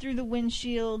thrown through the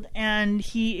windshield, and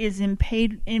he is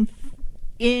he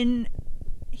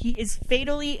is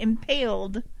fatally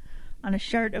impaled on a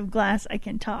shard of glass. I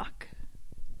can talk.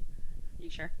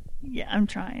 You sure? Yeah, I'm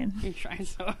trying. You're trying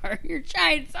so hard. You're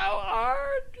trying so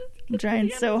hard. I'm trying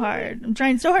so hard. I'm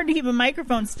trying so hard to keep a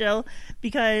microphone still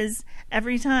because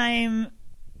every time...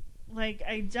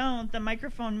 the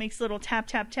microphone makes little tap,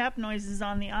 tap, tap noises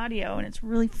on the audio, and it's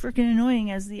really freaking annoying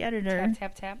as the editor. Tap,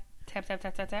 tap, tap. Tap, tap,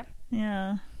 tap, tap, tap.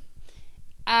 Yeah.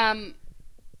 I'm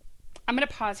going to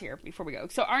pause here before we go.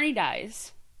 So Arnie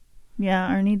dies. Yeah,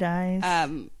 Arnie dies.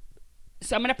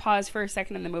 So I'm going to pause for a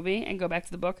second in the movie and go back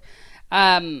to the book.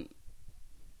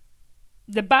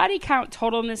 The body count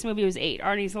total in this movie was 8.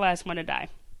 Arnie's the last one to die.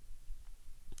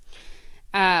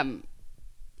 In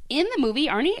the movie,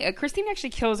 Christine actually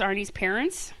kills Arnie's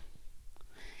parents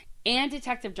and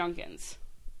Detective Junkins.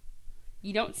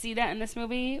 You don't see that in this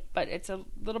movie, but it's a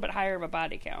little bit higher of a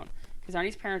body count because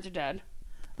Arnie's parents are dead.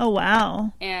 Oh,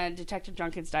 wow. And Detective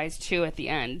Junkins dies too at the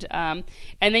end. And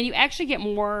then you actually get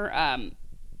more.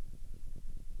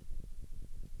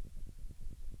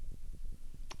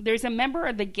 There's a member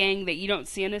of the gang that you don't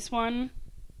see in this one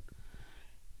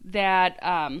that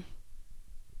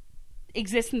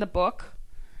exists in the book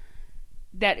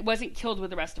that wasn't killed with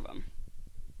the rest of them.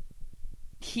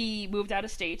 He moved out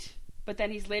of state, but then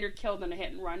he's later killed in a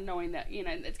hit and run, knowing that, you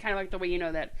know, it's kind of like the way you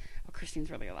know that, oh, Christine's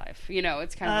really alive. You know,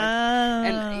 it's kind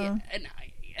of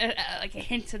like like a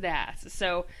hint to that.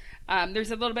 So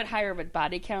there's a little bit higher of a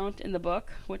body count in the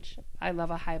book, which I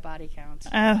love a high body count.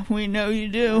 We know you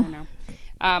do. I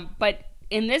know. But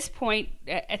in this point,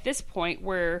 at this point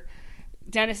where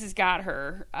Dennis has got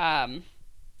her, and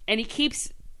he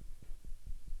keeps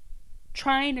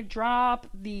trying to drop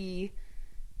the.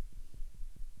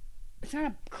 It's not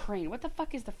a crane. What the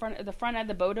fuck is the front end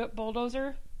of the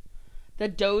bulldozer? The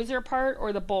dozer part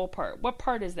or the bowl part? What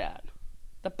part is that?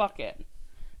 The bucket.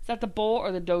 Is that the bowl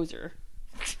or the dozer?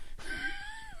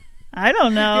 I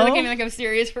don't know. You're looking at me like I'm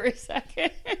serious for a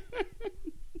second.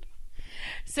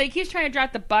 So he keeps trying to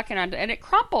drop the bucket onto, and it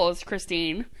crumples,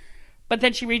 Christine. But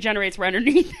then she regenerates right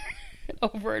underneath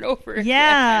over and over again.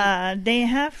 Yeah, they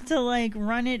have to like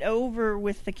run it over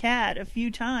with the cat a few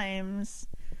times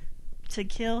to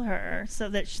kill her, so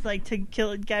that she, like,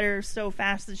 get her so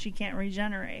fast that she can't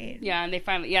regenerate. Yeah, and that's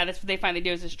what they finally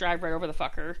do, is just drive right over the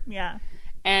fucker. Yeah.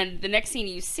 And the next scene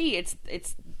you see, it's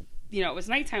you know, it was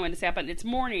nighttime when this happened. It's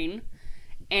morning,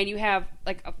 and you have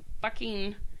like a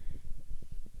fucking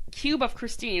cube of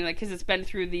Christine, like, because it's been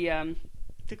through the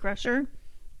crusher.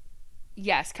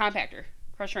 Yes, compactor,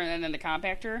 crusher, and then the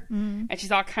compactor, and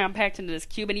she's all compact into this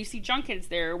cube. And you see Junkins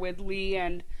there with Lee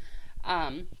and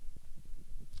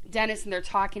Dennis, and they're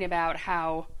talking about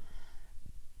how,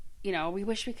 you know, we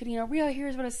wish we could, you know, real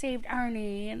heroes would have saved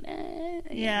Arnie, and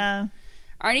yeah.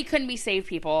 Arnie couldn't be saved,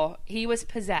 people. He was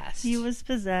possessed.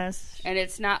 And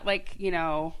it's not like, you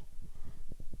know,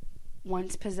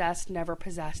 once possessed, never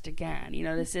possessed again. You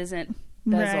know, this isn't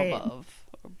Beelzebub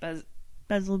or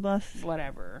Beelzebub,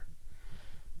 whatever.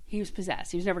 He was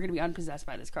possessed. He was never going to be unpossessed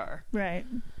by this car. Right.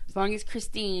 As long as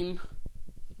Christine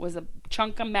was a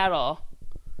chunk of metal,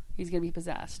 he's going to be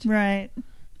possessed. Right.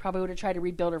 Probably would have tried to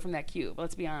rebuild her from that cube.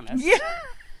 Let's be honest. Yeah.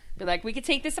 Be like, we could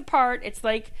take this apart. It's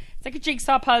like a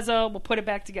jigsaw puzzle. We'll put it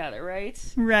back together, right?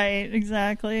 Right.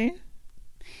 Exactly.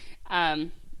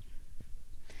 And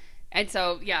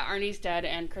so, yeah, Arnie's dead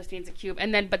and Christine's a cube.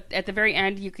 And then, but at the very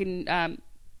end, you can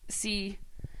see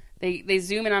they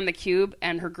zoom in on the cube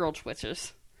and her girl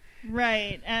twitches.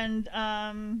 Right. And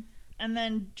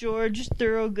then George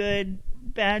Thorogood,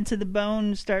 Bad to the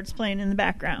Bone, starts playing in the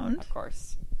background. Of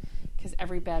course. Because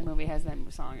every bad movie has that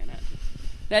song in it.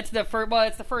 That's the first. Well,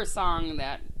 it's the first song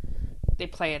that they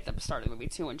play at the start of the movie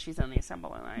too, when she's on the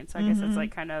assembly line. So I guess it's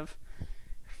like kind of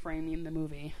framing the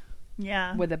movie.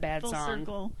 Yeah, with a bad full song.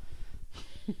 Circle.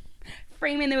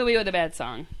 Framing the movie with a bad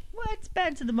song. What?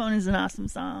 Bad to the Bone is an awesome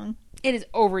song. It is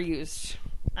overused.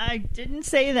 I didn't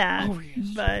say that,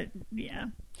 overused. But yeah.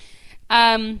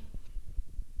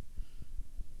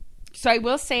 So I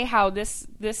will say how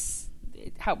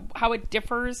how it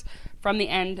differs from the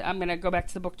end. I'm going to go back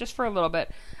to the book just for a little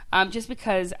bit, just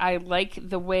because I like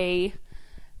the way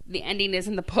the ending is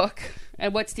in the book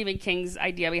and what Stephen King's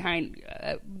idea behind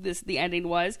the ending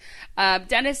was.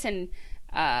 Dennis and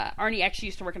Arnie actually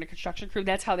used to work in a construction crew.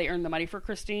 That's how they earned the money for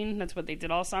Christine. That's what they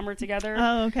did all summer together.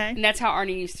 Oh, okay. And that's how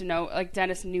Arnie used to know, like,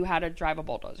 Dennis knew how to drive a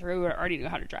bulldozer. Or Arnie knew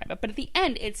how to drive it. But at the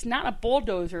end, it's not a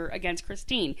bulldozer against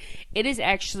Christine. It is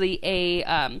actually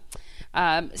a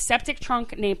septic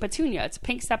trunk named Petunia. It's a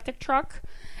pink septic truck.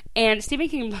 And Stephen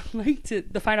King liked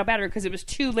the final battle because it was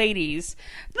two ladies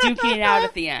duking it out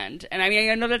at the end. And I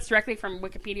mean, I know that's directly from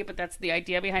Wikipedia, but that's the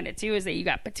idea behind it too, is that you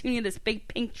got Petunia, this big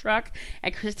pink truck,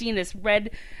 and Christine, this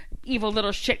red, evil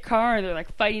little shit car, and they're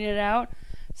like fighting it out.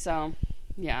 So,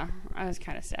 yeah, I was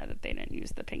kind of sad that they didn't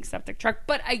use the pink septic truck.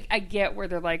 But I get where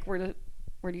they're like, where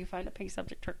do you find a pink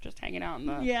septic truck just hanging out in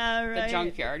the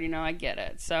junkyard? You know, I get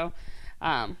it. So,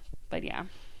 but yeah,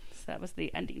 so that was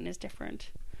the ending is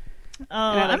different. Oh,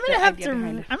 I'm gonna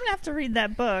have to read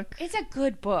that book. It's a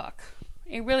good book.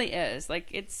 It really is. Like,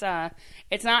 it's not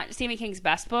Stephen King's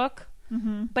best book,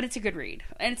 but it's a good read,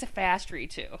 and it's a fast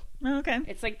read too. Oh, okay.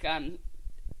 It's like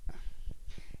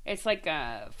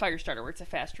Firestarter, where it's a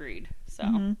fast read.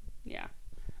 So yeah,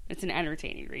 it's an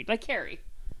entertaining read, like Carrie.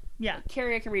 Yeah.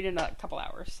 Carrie, I can read in a couple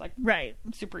hours. Like, Right.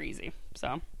 super easy.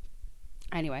 So,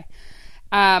 anyway.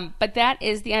 But that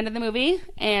is the end of the movie,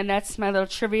 and that's my little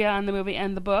trivia on the movie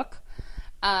and the book.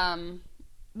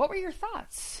 What were your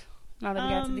thoughts now that we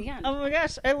got to the end? Oh my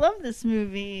gosh, I love this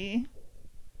movie.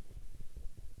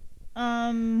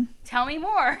 Tell me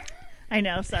more. I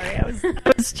know, sorry. I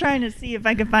was trying to see if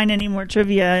I could find any more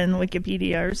trivia in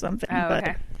Wikipedia or something. Oh,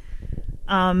 okay.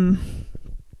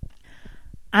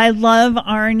 I love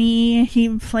Arnie.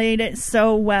 He played it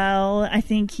so well. I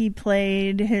think he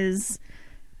played his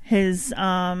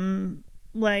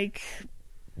like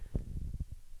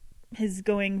his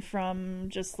going from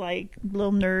just like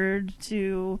little nerd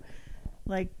to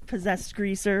like possessed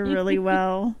greaser really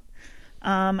well.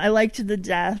 I liked the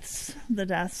deaths. The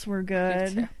deaths were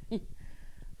good.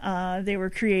 They were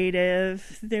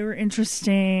creative. They were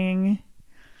interesting.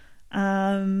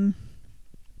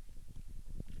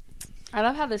 I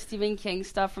love how the Stephen King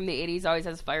stuff from the 80s always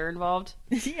has fire involved.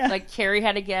 Yeah. Like, Carrie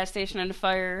had a gas station and a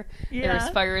fire. Yeah. There's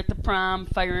fire at the prom,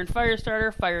 fire in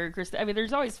Firestarter, fire in Krista. I mean,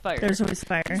 there's always fire. There's always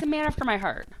fire. He's a man after my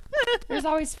heart. There's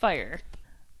always fire.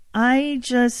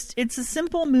 It's a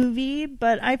simple movie,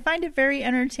 but I find it very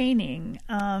entertaining.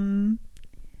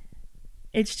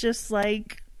 It's just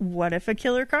like, what if a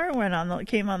killer car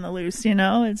came on the loose, you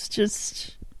know? It's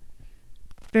just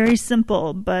very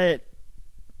simple, but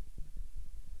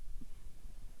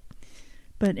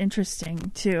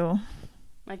interesting too.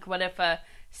 Like, what if a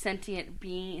sentient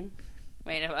being,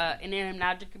 an inanimate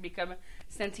object could become a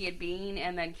sentient being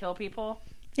and then kill people?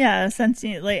 Yeah,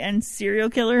 sentient, like, and serial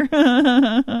killer.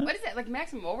 What is it? Like,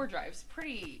 Maximum Overdrive's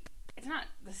pretty, it's not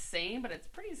the same, but it's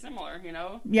pretty similar, you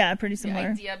know? Yeah, pretty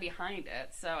similar. The idea behind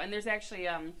it. So, and there's actually,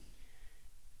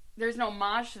 there's an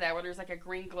homage to that where there's like a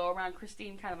green glow around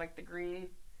Christine, kind of like the green.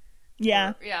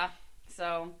 Yeah. Yeah.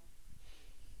 So,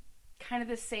 kind of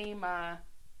the same,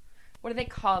 what do they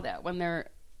call that when they're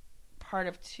part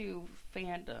of two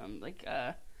fandom? Like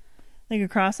a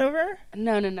crossover?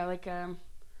 No, like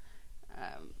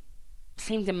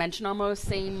same dimension almost,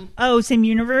 same. Oh, same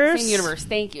universe? Same universe,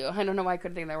 thank you. I don't know why I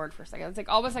couldn't think of that word for a second. It's like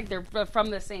almost like they're from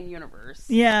the same universe.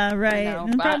 Yeah, right. You know,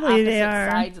 And but probably they opposite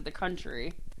are. sides of the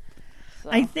country.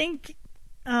 So. I think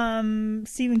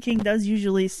Stephen King does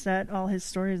usually set all his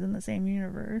stories in the same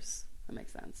universe. That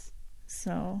makes sense.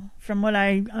 So, from what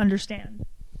I understand.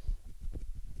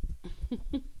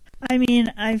 I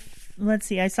mean, let's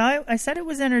see. I said it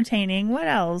was entertaining. What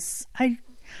else? I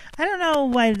don't know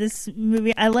why this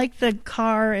movie. I like the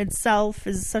car itself.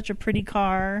 Is such a pretty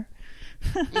car.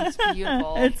 It's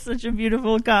beautiful. It's such a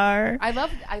beautiful car. I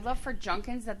love for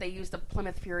Junkins that they used the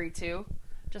Plymouth Fury too.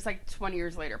 Just like 20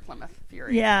 years later, Plymouth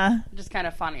Fury. Yeah. Just kind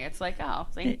of funny. It's like, oh,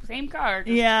 same car.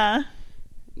 Yeah.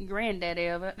 Granddaddy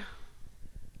of it.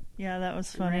 Yeah, that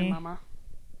was funny. Grandmama.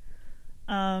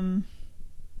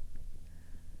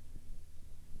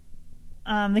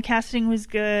 The casting was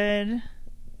good.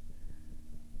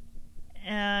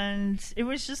 And it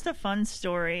was just a fun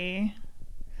story.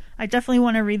 I definitely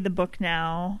want to read the book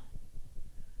now,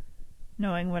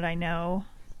 knowing what I know.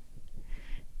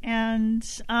 And,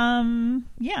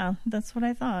 yeah, that's what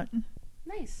I thought.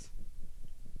 Nice.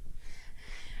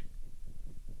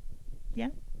 Yeah.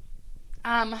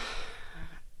 I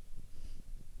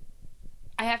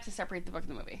have to separate the book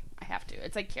and the movie. I have to.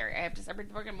 It's like Carrie. I have to separate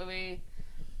the book and the movie.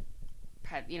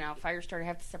 Firestarter, I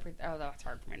have to separate. Oh, that's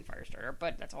hard for me in Firestarter,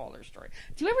 but that's a whole other story.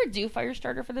 Do you ever do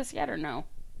Firestarter for this yet, or no?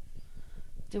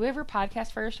 Do we ever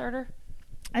podcast Firestarter?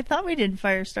 I thought we did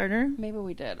Firestarter. Maybe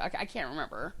we did. I can't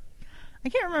remember. I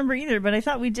can't remember either, but I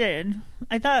thought we did.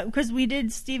 I thought, because we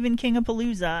did Stephen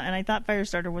King-a-Palooza, and I thought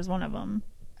Firestarter was one of them.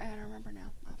 I don't remember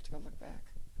now. I'll have to go look back.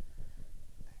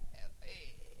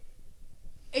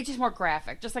 It's just more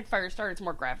graphic. Just like Firestarter, it's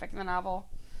more graphic than the novel.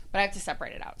 But I have to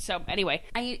separate it out. So, anyway,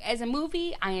 as a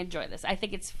movie, I enjoy this. I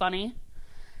think it's funny.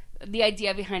 The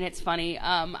idea behind it's funny.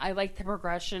 I like the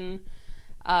progression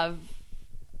of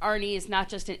Arnie is not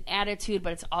just an attitude,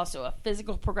 but it's also a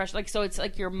physical progression. Like, so it's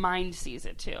like your mind sees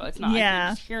it, too. It's not like you're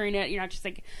just hearing it. You're not just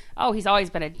like, oh, he's always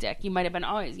been a dick. He might have been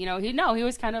always, he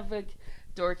was kind of like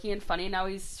dorky and funny. Now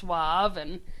he's suave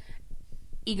and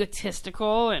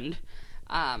egotistical and,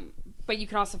 but you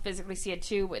can also physically see it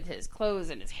too with his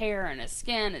clothes and his hair and his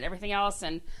skin and everything else.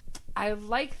 And I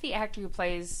like the actor who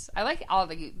plays. I like all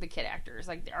the kid actors,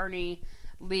 like Arnie,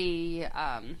 Lee,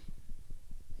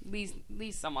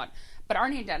 Lee's somewhat, but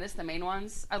Arnie and Dennis, the main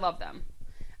ones, I love them.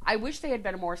 I wish they had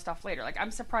been more stuff later. Like,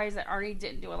 I'm surprised that Arnie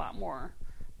didn't do a lot more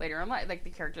later in life. Like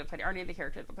the character that played Arnie, the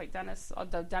character that played Dennis.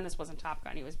 Although Dennis wasn't Top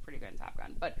Gun, he was pretty good in Top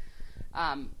Gun, but.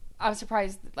 I was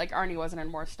surprised like Arnie wasn't in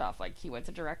more stuff, like he went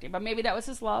to directing, but maybe that was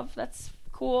his love. That's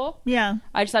cool. Yeah.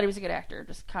 I just thought he was a good actor.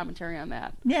 Just commentary on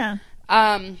that. Yeah.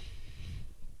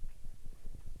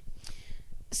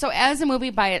 So as a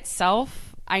movie by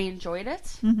itself, I enjoyed it.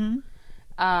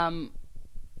 Mm-hmm.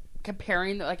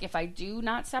 Comparing, like, if I do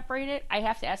not separate it, I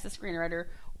have to ask the screenwriter,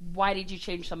 why did you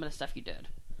change some of the stuff you did?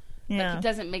 Yeah. Like, it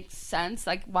doesn't make sense.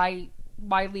 Like, why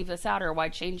leave this out, or why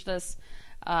change this?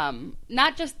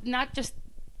 Not just.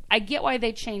 I get why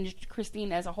they changed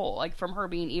Christine as a whole, like from her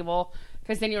being evil,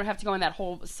 because then you don't have to go in that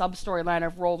whole sub storyline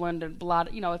of Roland and blood.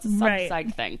 You know, it's a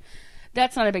side thing.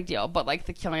 That's not a big deal. But like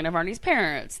the killing of Arnie's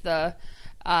parents, the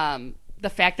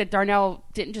fact that Darnell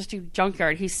didn't just do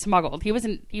junkyard, he smuggled. He was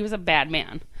a bad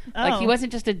man. Oh. Like, he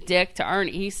wasn't just a dick to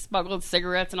Arnie. He smuggled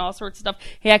cigarettes and all sorts of stuff.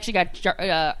 He actually got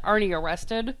Arnie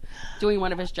arrested doing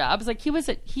one of his jobs. Like,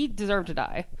 he deserved to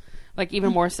die. Like,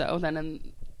 even more so than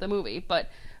in the movie. But,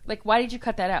 like, why did you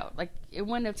cut that out? Like, it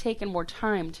wouldn't have taken more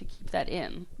time to keep that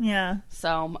in. Yeah.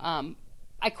 So,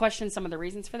 I question some of the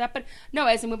reasons for that. But, no,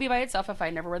 as a movie by itself, if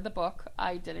I never read the book,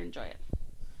 I did enjoy it.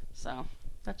 So,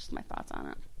 that's just my thoughts on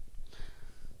it.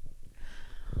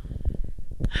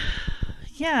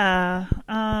 Yeah.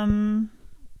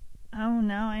 Oh,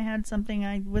 now I had something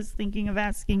I was thinking of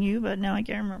asking you, but now I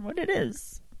can't remember what it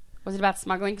is. Was it about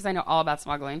smuggling? Because I know all about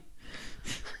smuggling.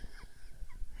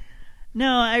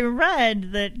 No, I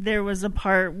read that there was a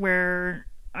part where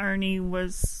Arnie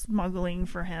was smuggling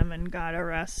for him and got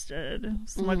arrested,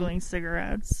 smuggling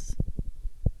cigarettes.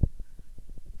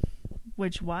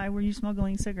 Which, why were you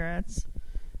smuggling cigarettes?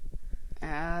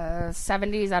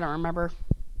 70s, I don't remember.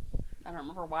 I don't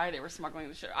remember why they were smuggling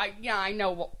the shit. I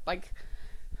know, like,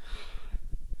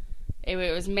 it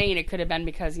was Maine. It could have been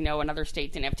because, you know, another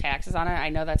state didn't have taxes on it. I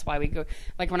know that's why we go,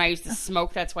 like, when I used to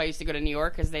smoke, that's why I used to go to New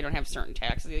York, because they don't have certain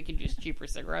taxes. They can use cheaper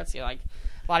cigarettes. You know, like,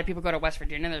 a lot of people go to West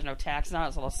Virginia, there's no taxes on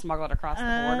it, so they'll smuggle it across the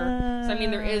border. So, I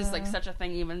mean, there is, like, such a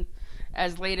thing even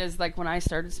as late as, like, when I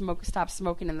stopped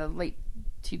smoking in the late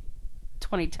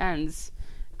 2010s.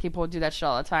 People would do that shit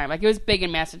all the time. Like, it was big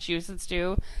in Massachusetts,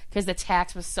 too, because the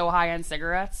tax was so high on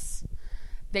cigarettes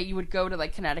that you would go to,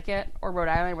 like, Connecticut or Rhode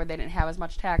Island where they didn't have as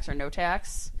much tax or no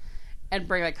tax and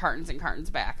bring, like, cartons and cartons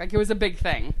back. Like, it was a big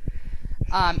thing.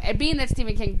 And being that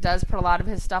Stephen King does put a lot of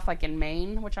his stuff, like, in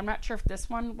Maine, which I'm not sure if this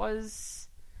one was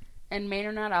in Maine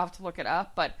or not. I'll have to look it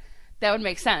up. But that would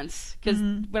make sense, because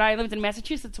when I lived in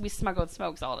Massachusetts, we smuggled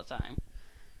smokes all the time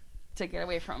to get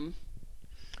away from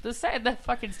the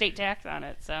fucking state tax on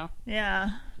it. So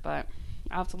Yeah. but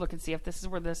I'll have to look and see if this is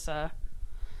where this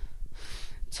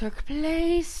took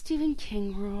place. Stephen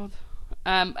King world.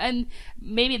 And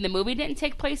maybe the movie didn't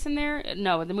take place in there.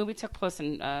 No, the movie took place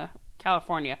in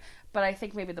California, but I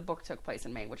think maybe the book took place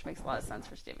in Maine, which makes a lot of sense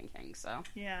for Stephen King. So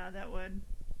Yeah, that would.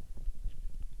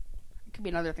 it could be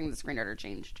another thing the screenwriter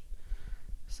changed.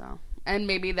 So, and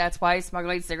maybe that's why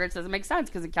smuggling cigarettes doesn't make sense,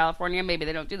 because in California maybe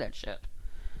they don't do that shit.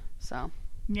 So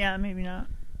Yeah, maybe not.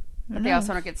 But they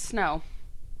also don't get snow,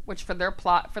 which for their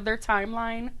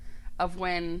timeline of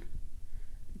when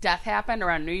death happened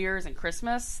around New Year's and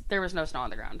Christmas, there was no snow on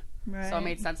the ground. Right. So it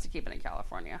made sense to keep it in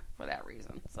California for that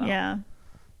reason. So. Yeah.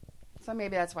 So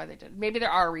maybe that's why they did. Maybe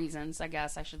there are reasons, I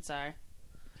guess I should say.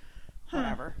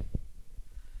 Whatever.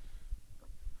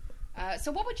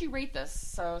 So what would you rate this?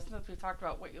 So since we talked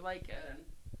about what you like it.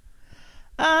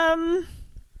 I'm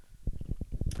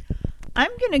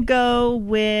gonna go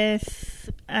with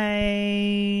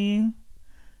a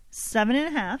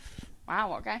 7.5.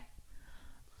 Wow, okay.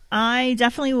 I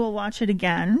definitely will watch it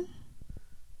again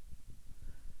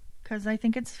because I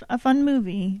think it's a fun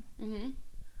movie. Mm-hmm.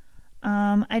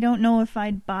 I don't know if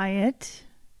I'd buy it,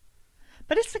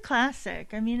 but it's a classic.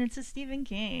 I mean, it's a Stephen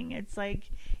King. It's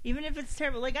like, even if it's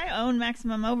terrible, like, I own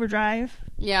Maximum Overdrive.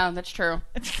 Yeah, that's true.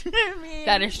 I mean,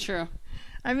 That is true.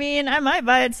 I mean, I might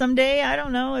buy it someday. I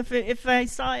don't know if I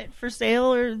saw it for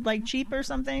sale or like cheap or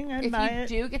something. I'd buy it.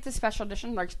 If you do get the special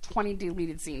edition, there's 20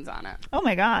 deleted scenes on it. Oh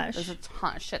my gosh! There's a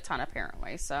shit ton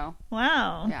apparently. So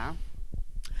Wow. yeah.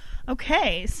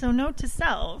 Okay, so note to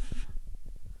self: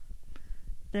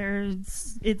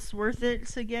 it's worth it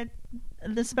to get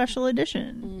the special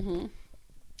edition. Mm-hmm.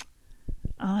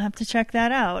 I'll have to check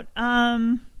that out.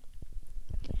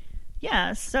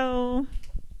 Yeah. So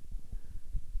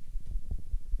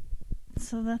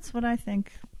that's what I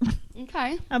think.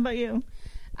 Okay. How about you?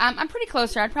 I'm pretty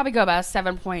close here. I'd probably go about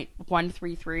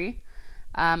 7.133.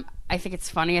 I think it's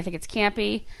funny. I think it's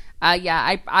campy.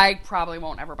 Yeah, I probably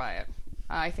won't ever buy it.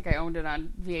 I think I owned it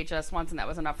on VHS once, and that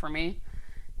was enough for me.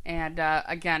 And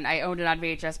again, I owned it on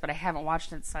VHS, but I haven't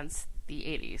watched it since the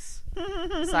 80s.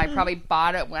 So I probably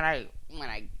bought it when I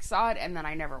saw it, and then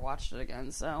I never watched it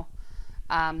again. So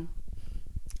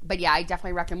But yeah, I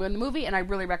definitely recommend the movie, and I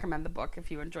really recommend the book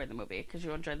if you enjoyed the movie, because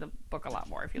you'll enjoy the book a lot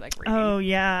more if you like reading. Oh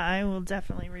yeah, I will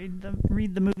definitely read the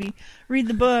movie, read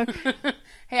the book.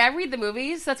 Hey, I read the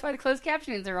movies. That's why the closed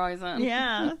captionings are always on.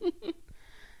 Yeah.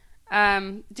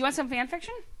 Do you want some fan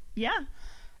fiction? Yeah.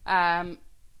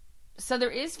 So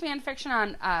there is fan fiction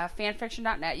on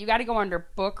fanfiction.net. You got to go under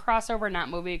book crossover, not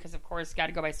movie, because of course, got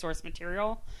to go by source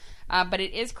material. But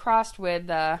it is crossed with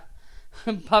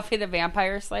Buffy the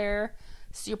Vampire Slayer,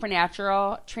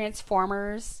 Supernatural,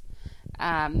 Transformers,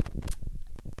 Phantom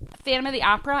of the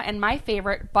Opera, and my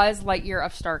favorite, Buzz Lightyear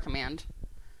of Star Command.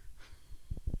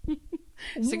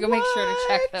 So go make sure to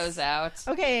check those out.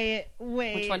 Okay,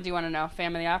 wait. Which one do you want to know?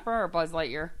 Phantom of the Opera or Buzz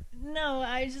Lightyear? No,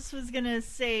 I just was gonna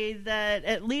say that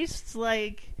at least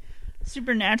like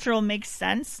Supernatural makes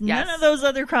sense. Yes. None of those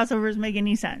other crossovers make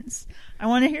any sense. I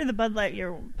want to hear the Buzz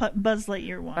Lightyear one. Buzz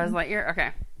Lightyear?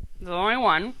 Okay. There's only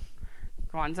one.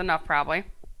 One's enough, probably.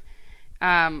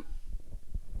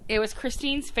 It was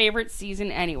Christine's favorite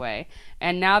season anyway.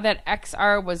 And now that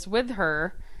XR was with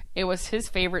her, it was his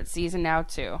favorite season now,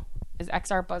 too. Is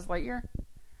XR Buzz Lightyear?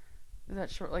 Is that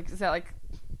short? Like, is that like...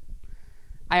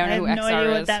 I don't know who XR is. I have no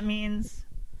idea what that means.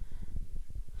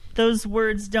 Those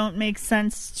words don't make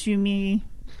sense to me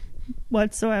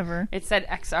whatsoever. It said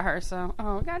XR, so...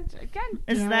 Oh, God.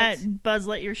 Is that Buzz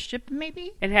Lightyear's ship,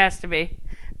 maybe? It has to be.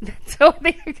 That's all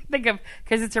they think of,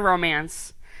 because it's a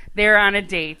romance. They're on a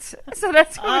date. So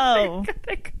that's what they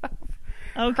think of.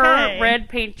 Okay. Her red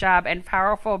paint job and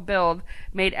powerful build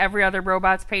made every other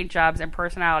robot's paint jobs and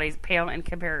personalities pale in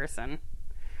comparison.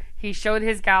 He showed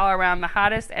his gal around the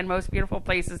hottest and most beautiful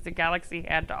places the galaxy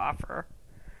had to offer.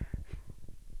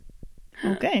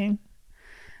 Okay.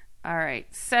 All right.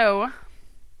 So,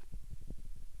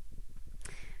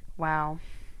 wow.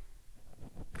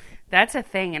 That's a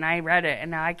thing, and I read it,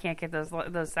 and now I can't get those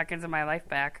seconds of my life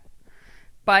back.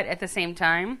 But at the same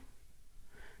time,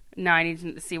 now I need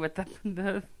to see what the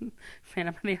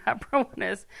Phantom of the Opera one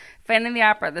is. Phantom of the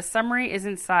Opera. The summary is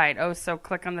inside. Oh, so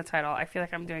click on the title. I feel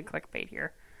like I'm doing clickbait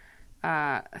here.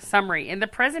 Summary. In the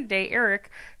present day, Eric,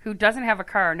 who doesn't have a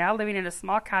car, now living in a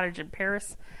small cottage in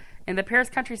Paris, in the Paris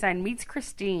countryside, meets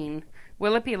Christine.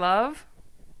 Will it be love?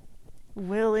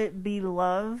 Will it be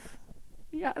love?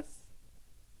 Yes.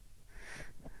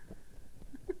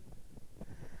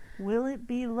 Will it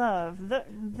be love?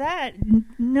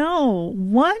 No.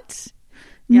 What?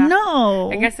 Yeah.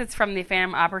 No. I guess it's from the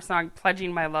Phantom Opera song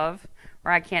Pledging My Love,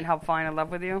 where I can't help falling in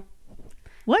love with you.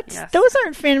 What? Yes. Those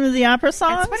aren't Phantom of the Opera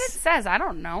songs? That's what it says. I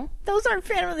don't know. Those aren't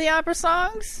Phantom of the Opera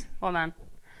songs? Hold on.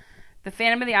 The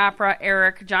Phantom of the Opera,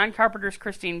 Eric, John Carpenter's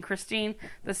Christine,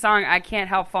 the song I Can't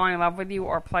Help Falling in Love with You,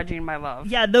 or Pledging My Love.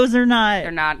 Yeah, those are not. They're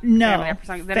not no, Phantom of the Opera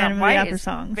songs. Phantom of the Opera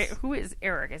songs. Who is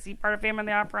Eric? Is he part of Phantom of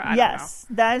the Opera? I yes,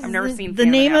 don't know. I've never seen the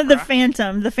name of the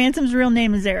Phantom. The Phantom's real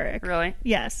name is Eric. Really?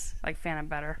 Yes. Like Phantom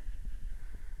better.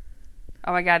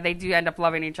 Oh my God, they do end up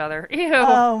loving each other. Ew.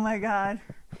 Oh my God.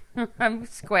 I'm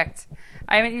squicked.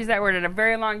 I haven't used that word in a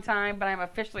very long time, but I'm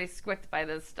officially squicked by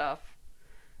this stuff.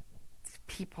 These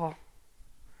people.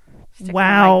 Sticking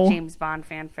wow. Like James Bond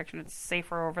fan fiction. It's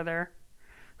safer over there.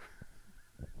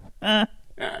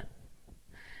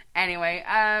 Anyway,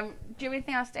 do you have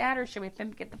anything else to add, or should we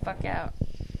get the fuck out?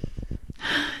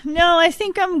 No, I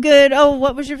think I'm good. Oh,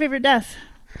 what was your favorite death?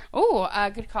 Oh,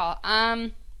 good call.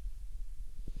 So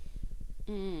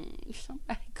many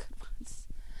good ones.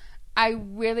 I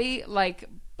really like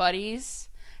Buddy's,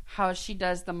 how she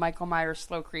does the Michael Myers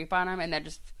slow creep on him, and then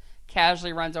just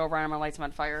casually runs over on him and lights him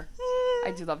on fire. I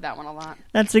do love that one a lot.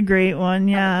 That's a great one,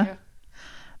 yeah.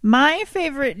 My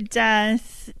favorite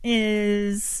death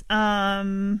is,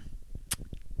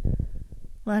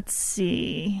 let's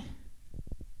see.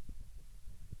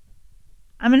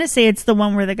 I'm going to say it's the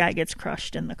one where the guy gets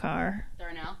crushed in the car.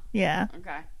 Darnell? Yeah.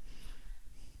 Okay. I'm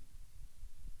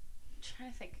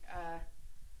trying to think.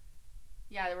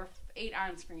 Yeah, there were 8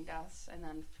 on-screen deaths and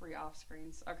then 3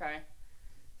 off-screens. Okay.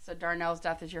 So Darnell's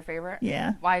death is your favorite?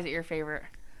 Yeah. Why is it your favorite?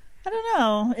 I don't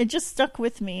know. It just stuck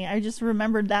with me. I just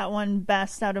remembered that one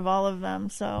best out of all of them,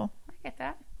 so. I get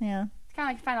that. Yeah. It's kind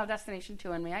of like Final Destination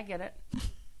 2 in me. I get it.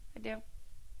 I do.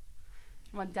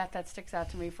 One death that sticks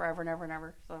out to me forever and ever and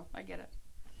ever, so I get it.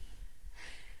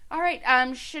 All right,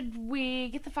 should we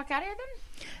get the fuck out of here then?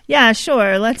 Yeah,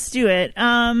 sure. Let's do it.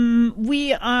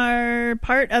 We are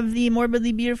part of the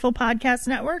Morbidly Beautiful Podcast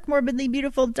Network.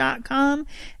 MorbidlyBeautiful.com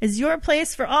is your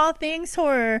place for all things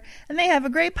horror. And they have a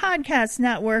great podcast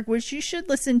network, which you should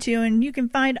listen to. And you can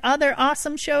find other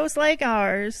awesome shows like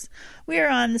ours. We are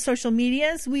on the social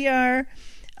medias. We are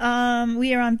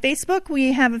We are on Facebook.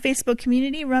 We have a Facebook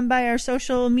community run by our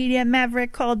social media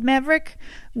maverick called Maverick.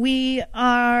 We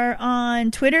are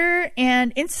on Twitter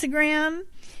and Instagram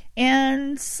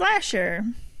and Slasher,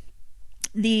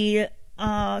 the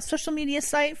social media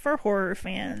site for horror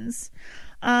fans.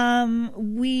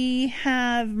 We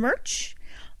have merch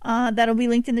that'll be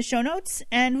linked in the show notes,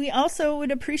 and we also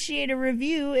would appreciate a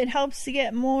review. It helps to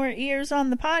get more ears on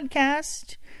the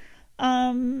podcast.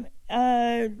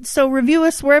 So review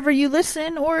us wherever you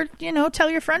listen, or tell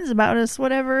your friends about us,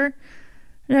 whatever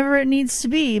it needs to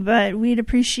be. But we'd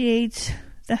appreciate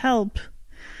the help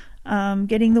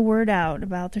getting the word out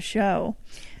about the show.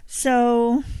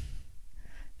 So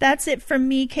that's it from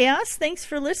me, Chaos. Thanks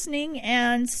for listening,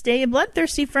 and stay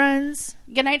bloodthirsty, friends.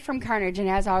 Good night from Carnage, and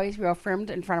as always, we are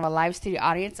filmed in front of a live studio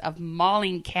audience of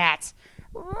mauling cats.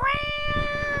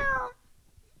 Ow!